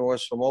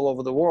entrepreneurs from all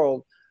over the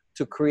world,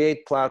 to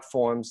create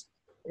platforms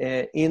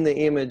in the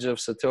image of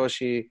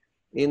Satoshi,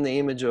 in the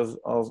image of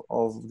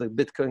the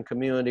Bitcoin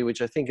community,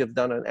 which I think have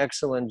done an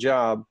excellent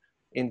job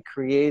in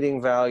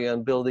creating value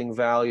and building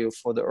value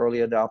for the early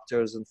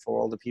adopters and for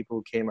all the people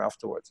who came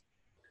afterwards.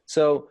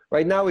 So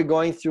right now we're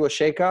going through a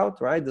shakeout,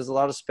 right? There's a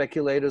lot of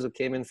speculators who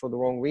came in for the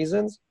wrong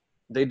reasons.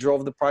 They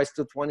drove the price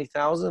to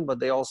 20,000,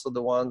 but they also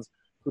the ones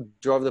who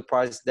drove the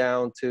price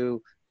down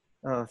to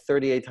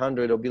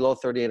 3,800 or below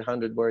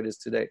 3,800 where it is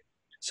today.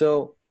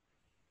 So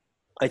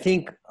I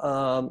think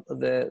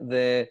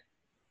there's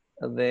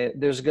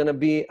going to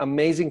be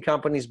amazing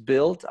companies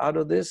built out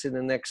of this in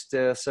the next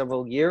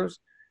several years.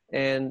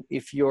 And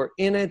if you're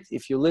in it,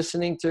 if you're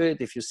listening to it,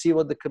 if you see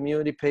what the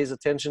community pays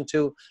attention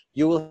to,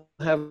 you will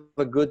have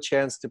a good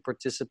chance to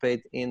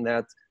participate in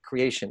that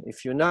creation.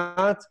 If you're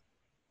not,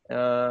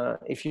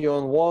 if you're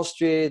on Wall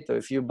Street or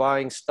if you're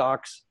buying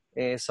stocks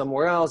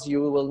somewhere else,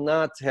 you will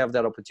not have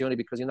that opportunity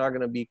because you're not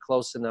going to be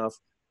close enough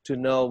to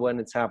know when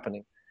it's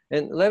happening.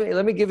 And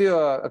let me give you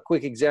a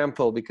quick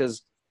example,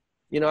 because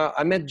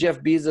I met Jeff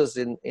Bezos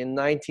in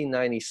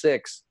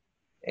 1996,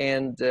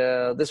 and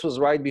this was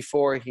right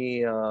before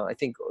he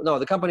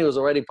the company was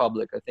already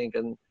public, I think,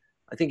 and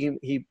I think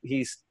he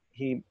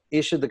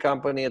issued the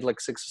company at like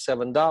 $6 or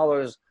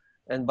 $7.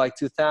 And by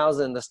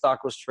 2000, the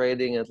stock was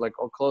trading at like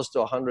close to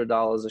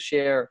 $100 a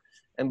share.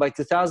 And by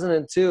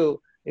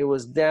 2002, it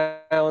was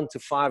down to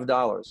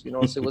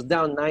 $5, so it was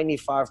down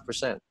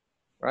 95%,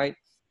 right?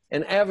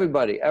 And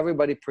everybody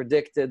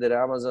predicted that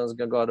Amazon's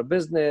going to go out of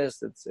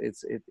business.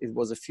 It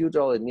was a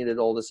futile. It needed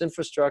all this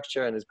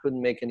infrastructure and it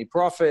couldn't make any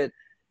profit.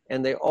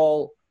 And they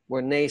all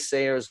were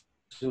naysayers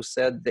who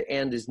said the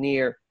end is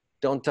near.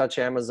 Don't touch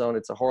Amazon.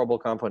 It's a horrible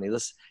company.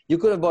 You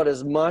could have bought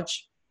as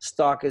much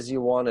stock as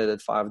you wanted at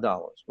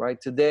 $5, right?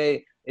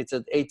 Today it's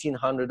at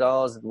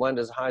 $1,800. It went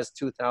as high as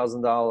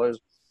 $2,000,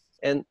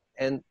 and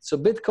so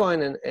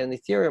Bitcoin and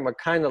Ethereum are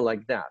kind of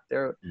like that.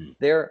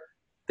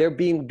 They're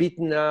being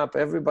beaten up.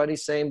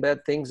 Everybody's saying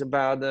bad things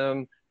about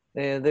them.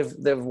 And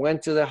they've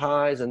went to the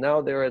highs and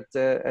now they're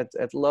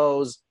at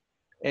lows.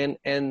 And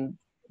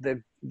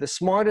the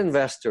smart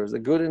investors, the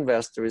good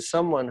investor, is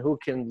someone who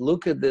can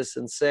look at this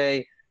and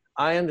say,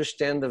 I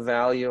understand the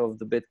value of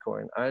the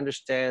Bitcoin. I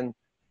understand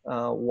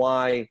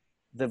why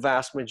the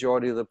vast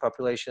majority of the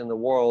population in the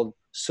world,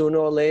 sooner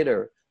or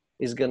later,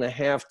 is going to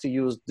have to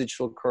use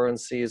digital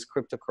currencies,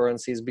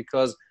 cryptocurrencies,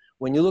 because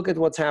when you look at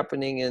what's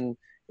happening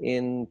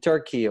in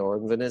Turkey or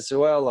in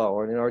Venezuela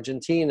or in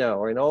Argentina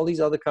or in all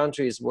these other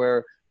countries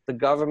where the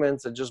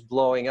governments are just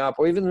blowing up,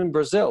 or even in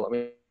Brazil, I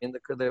mean,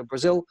 the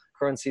Brazil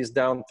currency is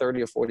down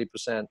 30 or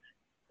 40%.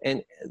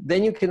 And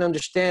then you can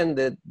understand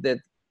that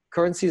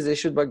currencies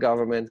issued by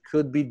government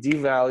could be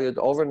devalued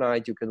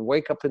overnight. You can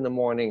wake up in the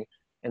morning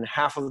and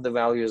half of the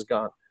value is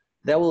gone.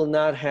 That will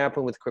not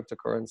happen with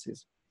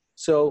cryptocurrencies.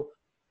 So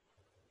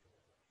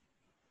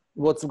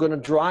what's going to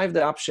drive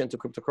the option to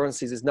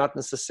cryptocurrencies is not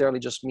necessarily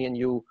just me and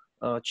you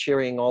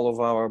cheering all of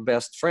our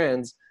best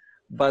friends,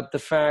 but the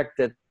fact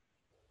that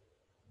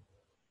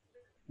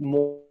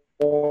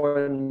more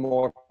and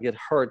more get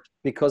hurt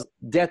because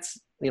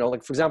debts,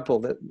 like for example,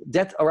 the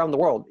debt around the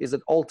world is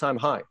at all-time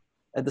high.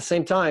 At the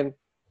same time,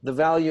 the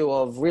value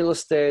of real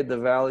estate, the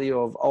value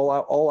of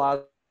all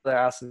other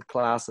asset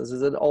classes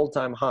is at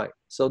all-time high.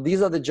 So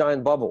these are the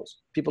giant bubbles.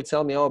 People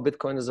tell me, oh,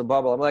 Bitcoin is a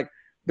bubble. I'm like,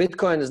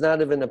 Bitcoin is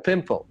not even a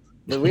pimple.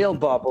 The real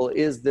bubble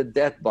is the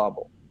debt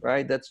bubble,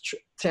 right? That's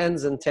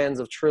tens and tens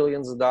of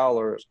trillions of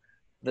dollars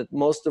that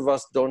most of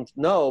us don't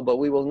know, but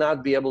we will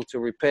not be able to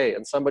repay.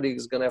 And somebody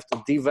is going to have to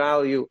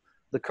devalue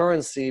the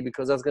currency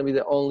because that's going to be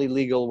the only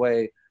legal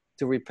way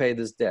to repay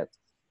this debt.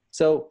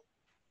 So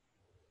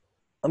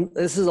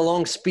this is a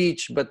long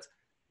speech, but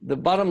the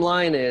bottom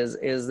line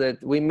is that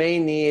we may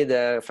need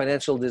a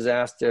financial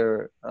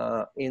disaster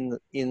in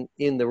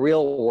the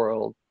real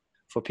world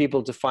for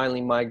people to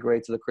finally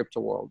migrate to the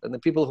crypto world. And the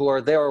people who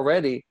are there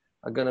already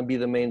are going to be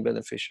the main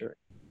beneficiary.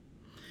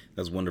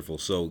 That's wonderful.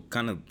 So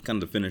kind of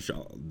to finish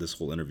this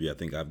whole interview, I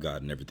think I've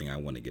gotten everything I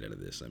want to get out of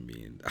this. I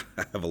mean,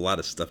 I have a lot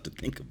of stuff to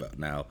think about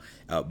now.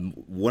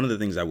 One of the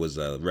things I was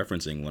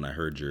referencing when I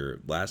heard your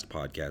last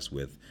podcast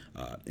with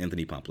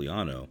Anthony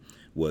Pompliano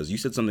was you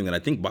said something that I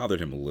think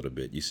bothered him a little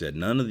bit. You said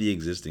none of the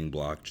existing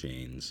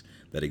blockchains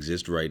that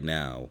exist right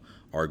now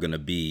are going to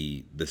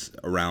be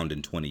around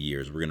in 20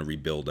 years. We're going to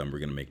rebuild them. We're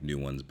going to make new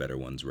ones, better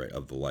ones, right,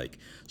 of the like.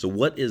 So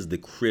what is the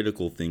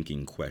critical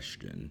thinking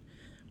question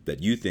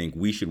that you think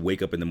we should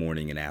wake up in the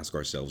morning and ask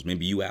ourselves?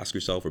 Maybe you ask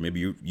yourself, or maybe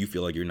you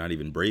feel like you're not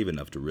even brave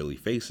enough to really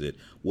face it.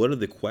 What are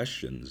the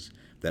questions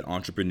that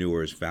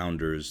entrepreneurs,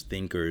 founders,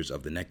 thinkers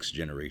of the next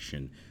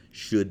generation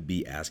should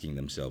be asking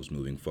themselves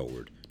moving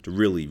forward to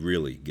really,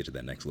 really get to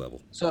that next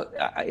level? So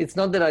it's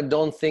not that I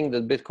don't think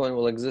that Bitcoin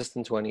will exist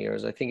in 20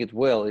 years. I think it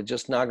will. It's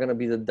just not going to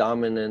be the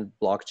dominant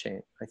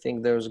blockchain. I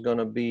think there's going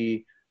to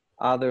be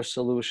other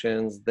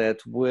solutions that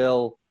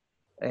will,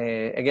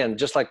 again,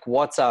 just like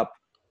WhatsApp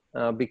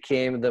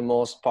became the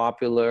most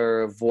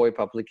popular VoIP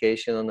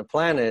application on the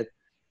planet.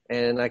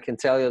 And I can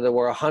tell you there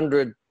were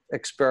 100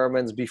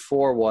 experiments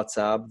before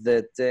WhatsApp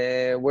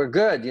that were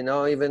good.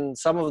 Even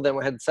some of them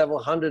had several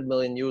hundred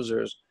million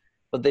users,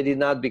 but they did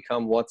not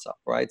become WhatsApp,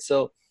 right?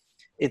 So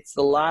it's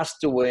the last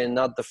to win,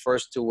 not the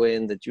first to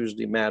win, that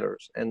usually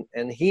matters.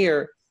 And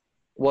here,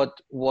 what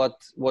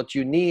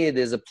you need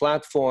is a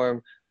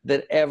platform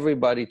that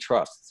everybody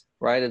trusts,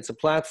 right? It's a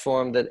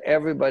platform that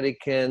everybody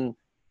can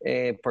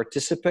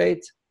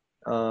participate,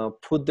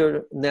 put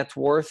their net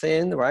worth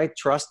in, right?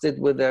 Trust it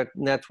with their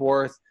net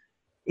worth,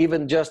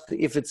 even just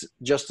if it's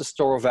just a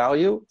store of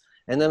value.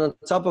 And then on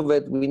top of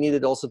it, we need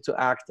it also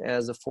to act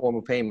as a form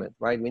of payment,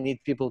 right? We need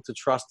people to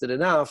trust it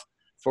enough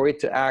for it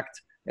to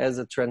act as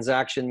a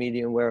transaction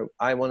medium where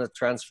I want to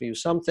transfer you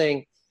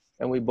something,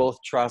 and we both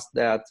trust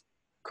that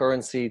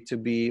currency to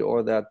be,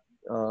 or that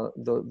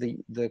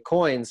the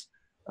coins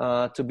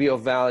to be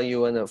of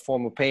value and a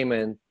form of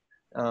payment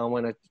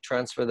when I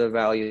transfer the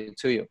value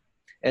to you.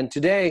 And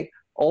today,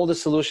 all the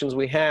solutions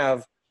we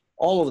have,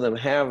 all of them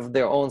have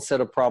their own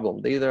set of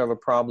problems. They either have a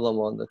problem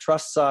on the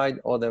trust side,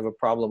 or they have a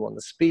problem on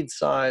the speed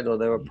side, or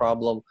they have a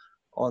problem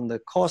on the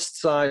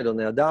cost side, on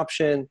the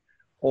adoption,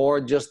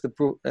 or just the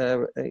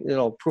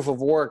proof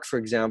of work, for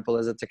example,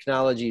 as a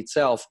technology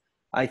itself,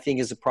 I think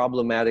is a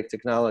problematic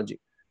technology.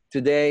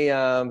 Today,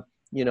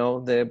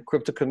 the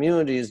crypto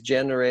community is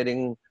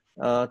generating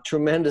a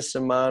tremendous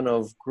amount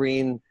of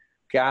green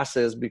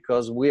gases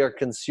because we are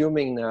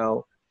consuming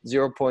now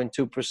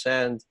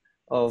 0.2%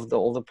 of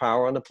all the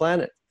power on the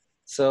planet.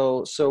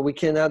 So we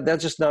cannot,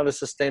 that's just not a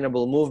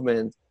sustainable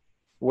movement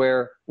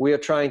where we are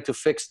trying to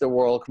fix the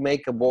world,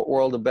 make a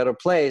world a better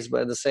place,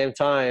 but at the same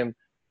time,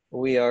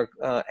 we are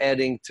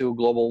adding to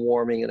global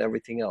warming and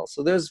everything else.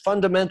 So there's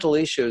fundamental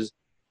issues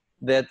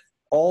that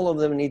all of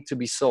them need to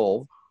be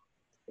solved.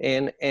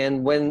 And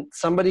when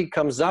somebody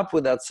comes up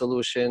with that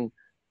solution,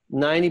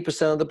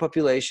 90% of the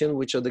population,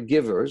 which are the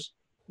givers,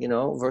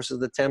 versus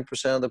the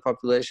 10% of the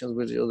population,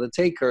 which are the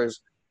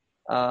takers,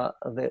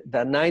 that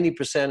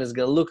 90% is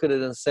going to look at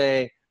it and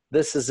say,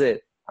 this is it.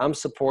 I'm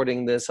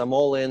supporting this. I'm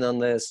all in on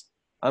this.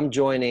 I'm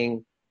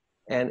joining.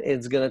 And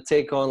it's going to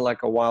take on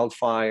like a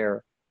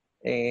wildfire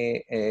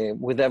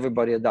with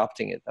everybody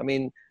adopting it. I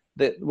mean,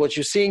 what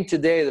you're seeing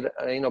today, that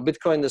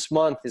Bitcoin this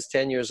month is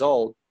 10 years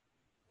old,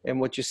 and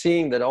what you're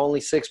seeing that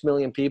only 6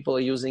 million people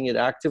are using it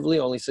actively,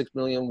 only 6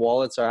 million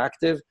wallets are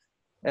active,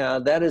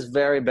 that is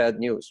very bad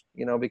news.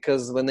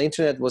 Because when the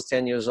internet was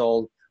 10 years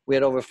old, we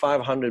had over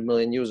 500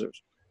 million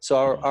users. So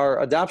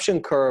our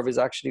adoption curve is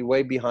actually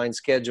way behind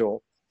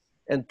schedule,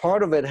 and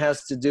part of it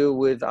has to do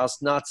with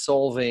us not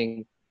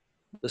solving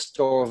the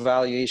store of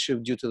value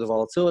issue due to the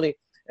volatility,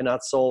 and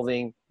not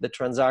solving the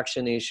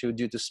transaction issue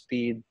due to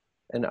speed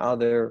and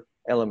other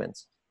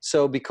elements.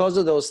 So because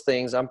of those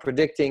things, I'm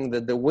predicting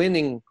that the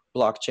winning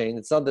blockchain,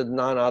 it's not that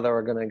none other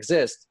are going to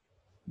exist,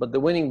 but the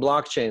winning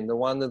blockchain, the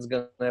one that's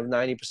going to have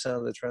 90%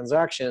 of the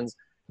transactions,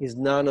 is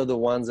none of the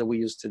ones that we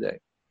use today.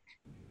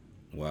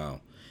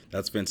 Wow.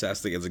 That's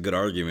fantastic. It's a good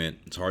argument.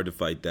 It's hard to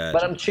fight that.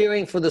 But I'm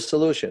cheering for the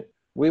solution.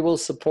 We will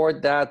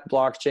support that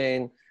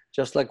blockchain.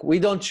 Just like we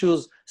don't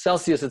choose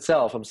Celsius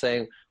itself, I'm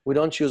saying we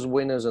don't choose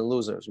winners and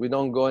losers. We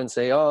don't go and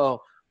say, oh,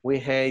 we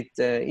hate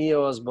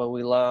EOS, but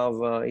we love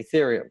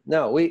Ethereum.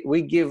 No,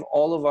 we give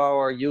all of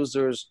our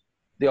users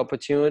the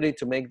opportunity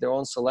to make their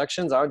own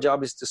selections. Our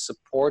job is to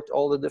support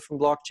all the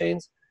different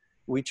blockchains.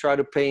 We try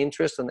to pay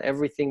interest on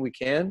everything we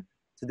can.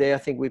 Today, I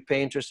think we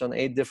pay interest on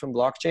 8 different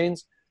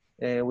blockchains,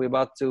 and we're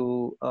about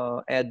to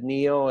add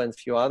Neo and a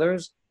few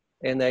others.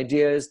 And the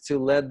idea is to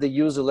let the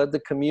user, let the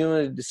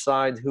community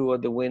decide who are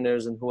the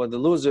winners and who are the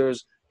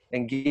losers,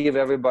 and give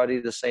everybody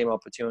the same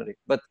opportunity.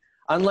 But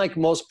unlike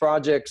most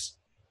projects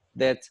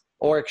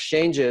or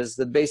exchanges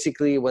that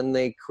basically when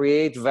they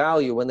create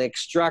value, when they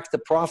extract the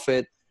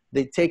profit,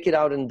 they take it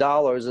out in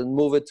dollars and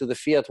move it to the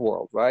fiat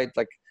world, right?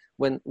 Like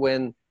when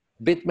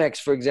BitMEX,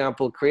 for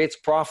example, creates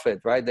profit,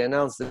 right? They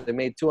announced that they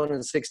made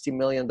 $260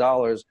 million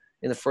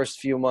in the first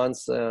few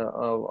months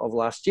of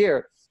last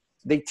year.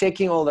 They're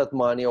taking all that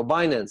money, or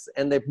Binance,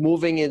 and they're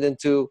moving it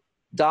into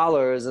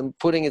dollars and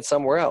putting it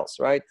somewhere else,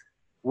 right?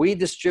 We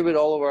distribute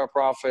all of our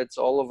profits,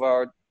 all of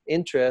our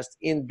interest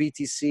in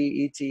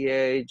BTC,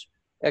 ETH,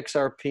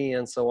 XRP,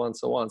 and so on and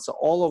so on. So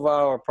all of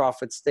our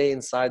profits stay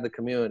inside the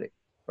community,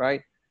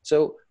 right?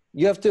 So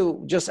you have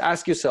to just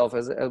ask yourself,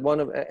 as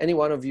any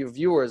one of your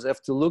viewers,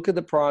 have to look at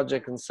the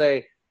project and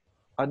say,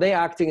 are they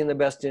acting in the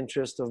best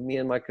interest of me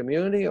and my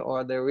community, or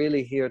are they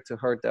really here to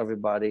hurt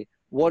everybody?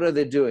 What are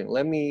they doing?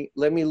 Let me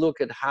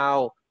look at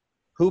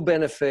who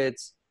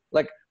benefits.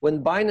 Like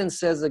when Binance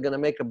says they're going to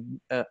make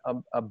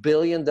 $1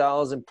 billion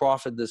in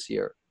profit this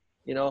year,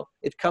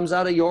 it comes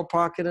out of your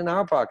pocket and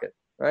our pocket,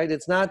 right?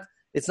 It's not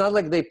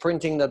like they're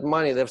printing that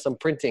money. They have some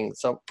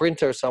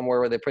printer somewhere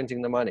where they're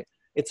printing the money.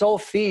 It's all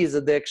fees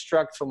that they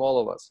extract from all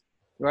of us,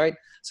 right?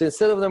 So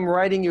instead of them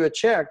writing you a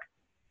check,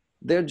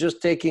 they're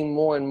just taking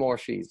more and more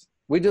fees.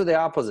 We do the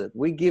opposite.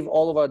 We give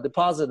all of our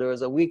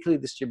depositors a weekly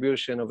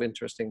distribution of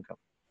interest income.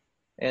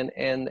 And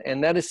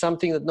that is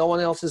something that no one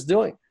else is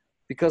doing.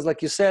 Because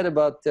like you said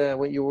about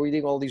when you were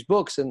reading all these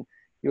books and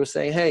you were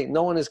saying, hey,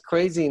 no one is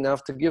crazy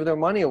enough to give their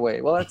money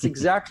away. Well, that's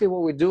exactly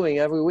what we're doing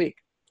every week.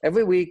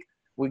 Every week,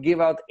 we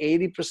give out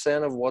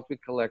 80% of what we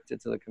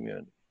collected to the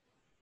community.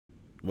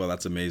 Well,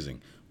 that's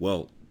amazing.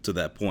 Well, to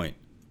that point,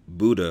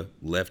 Buddha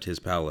left his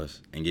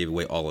palace and gave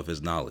away all of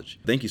his knowledge.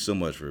 Thank you so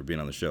much for being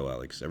on the show,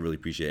 Alex. I really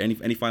appreciate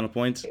it. Any final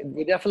points?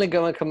 We're definitely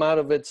going to come out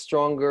of it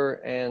stronger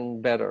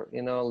and better,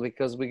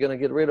 because we're going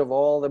to get rid of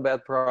all the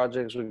bad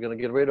projects. We're going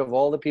to get rid of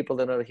all the people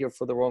that are here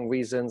for the wrong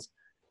reasons.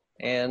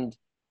 And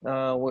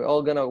we're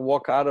all going to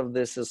walk out of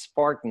this as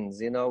Spartans.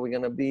 We're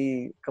going to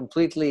be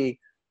completely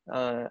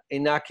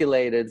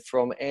inoculated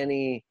from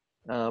any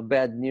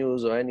bad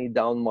news or any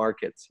down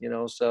markets,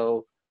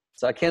 So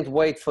I can't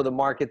wait for the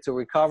market to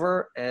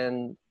recover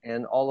and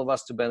all of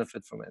us to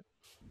benefit from it.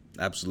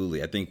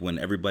 Absolutely. I think when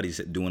everybody's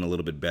doing a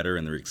little bit better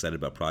and they're excited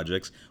about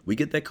projects, we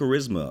get that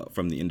charisma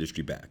from the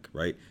industry back,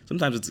 right?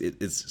 Sometimes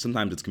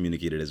it's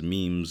communicated as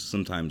memes,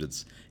 sometimes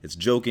it's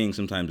joking,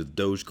 sometimes it's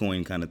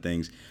Dogecoin kind of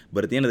things.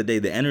 But at the end of the day,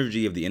 the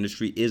energy of the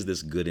industry is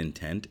this good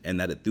intent, and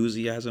that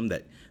enthusiasm,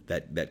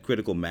 that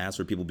critical mass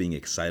for people being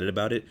excited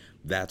about it,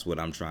 that's what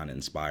I'm trying to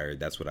inspire.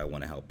 That's what I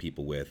want to help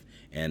people with.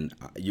 And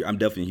I'm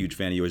definitely a huge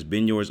fan of yours,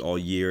 been yours all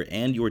year,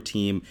 and your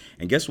team.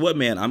 And guess what,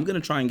 man? I'm going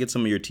to try and get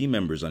some of your team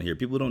members on here.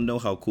 People don't know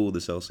how cool the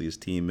Celsius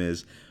team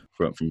is,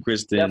 from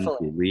Kristen to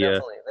Leah.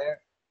 Definitely.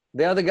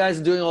 They're the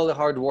guys doing all the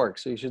hard work,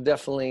 so you should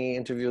definitely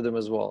interview them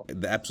as well.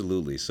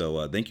 Absolutely.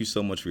 So thank you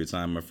so much for your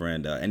time, my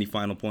friend. Any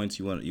final points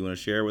you want to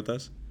share with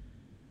us?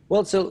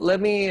 Well, so let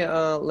me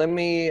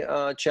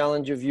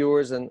challenge your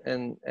viewers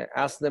and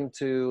ask them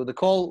to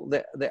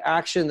the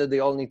action that they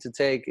all need to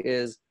take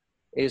is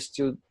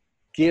to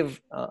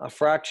give a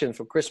fraction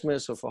for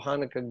Christmas or for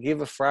Hanukkah,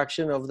 give a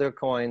fraction of their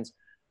coins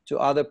to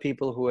other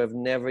people who have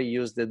never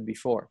used it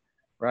before,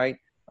 right?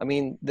 I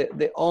mean,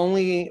 the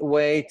only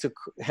way to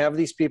have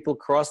these people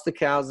cross the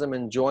chasm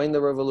and join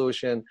the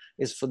revolution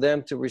is for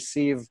them to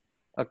receive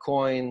a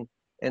coin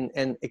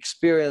and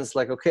experience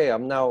like, okay,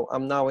 I'm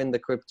now in the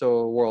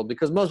crypto world,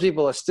 because most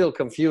people are still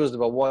confused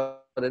about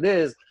what it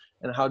is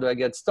and how do I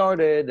get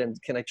started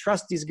and can I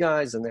trust these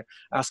guys, and they're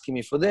asking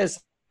me for this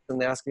and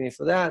they're asking me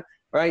for that,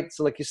 right?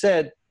 So like you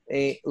said,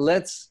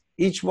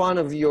 each one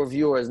of your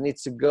viewers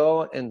needs to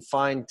go and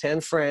find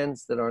 10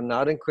 friends that are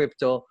not in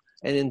crypto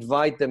and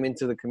invite them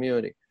into the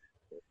community.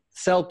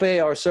 Self-pay,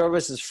 our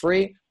service is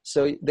free,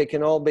 so they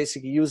can all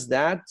basically use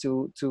that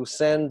to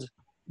send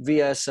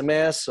via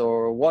SMS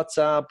or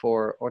WhatsApp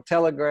or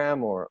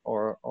Telegram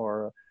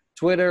or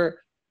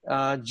Twitter.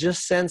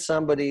 Just send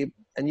somebody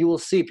and you will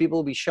see people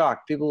will be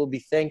shocked. People will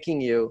be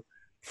thanking you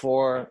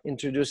for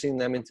introducing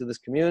them into this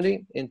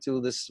community, into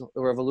this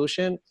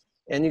revolution,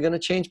 and you're going to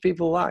change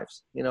people's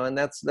lives, and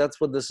that's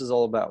what this is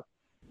all about.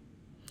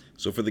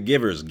 So for the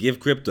givers, give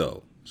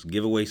crypto. It's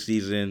giveaway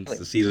season. It's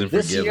the season for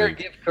this giving. Year,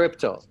 give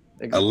crypto.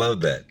 Exactly. I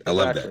love that. I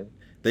love that.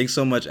 Thanks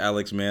so much,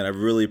 Alex, man. I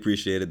really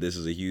appreciate it. This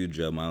is a huge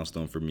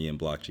milestone for me in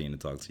blockchain to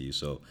talk to you.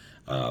 So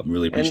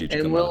really appreciate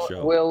you coming on the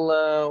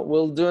show.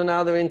 We'll do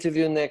another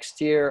interview next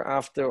year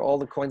after all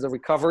the coins are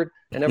recovered.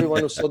 And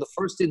everyone who saw the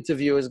first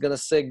interview is going to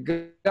say,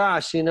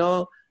 gosh,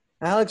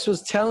 Alex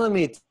was telling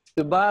me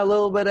to buy a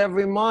little bit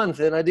every month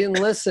and I didn't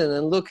listen.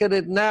 And look at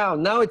it now.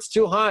 Now it's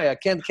too high. I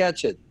can't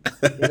catch it.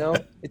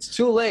 It's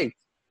too late.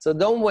 So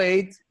don't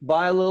wait.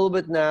 Buy a little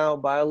bit now.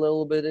 Buy a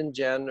little bit in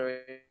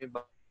January.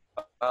 Buy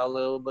a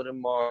little bit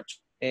in March,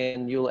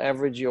 and you'll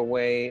average your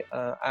way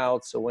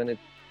out. So when it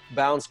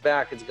bounces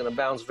back, it's going to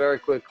bounce very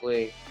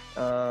quickly.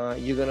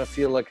 You're going to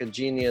feel like a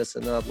genius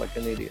and not like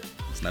an idiot.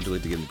 It's not too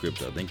late to get into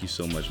crypto. Thank you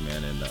so much,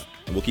 man. And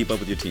we'll keep up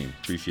with your team.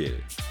 Appreciate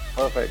it.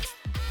 Perfect.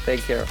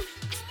 Take care.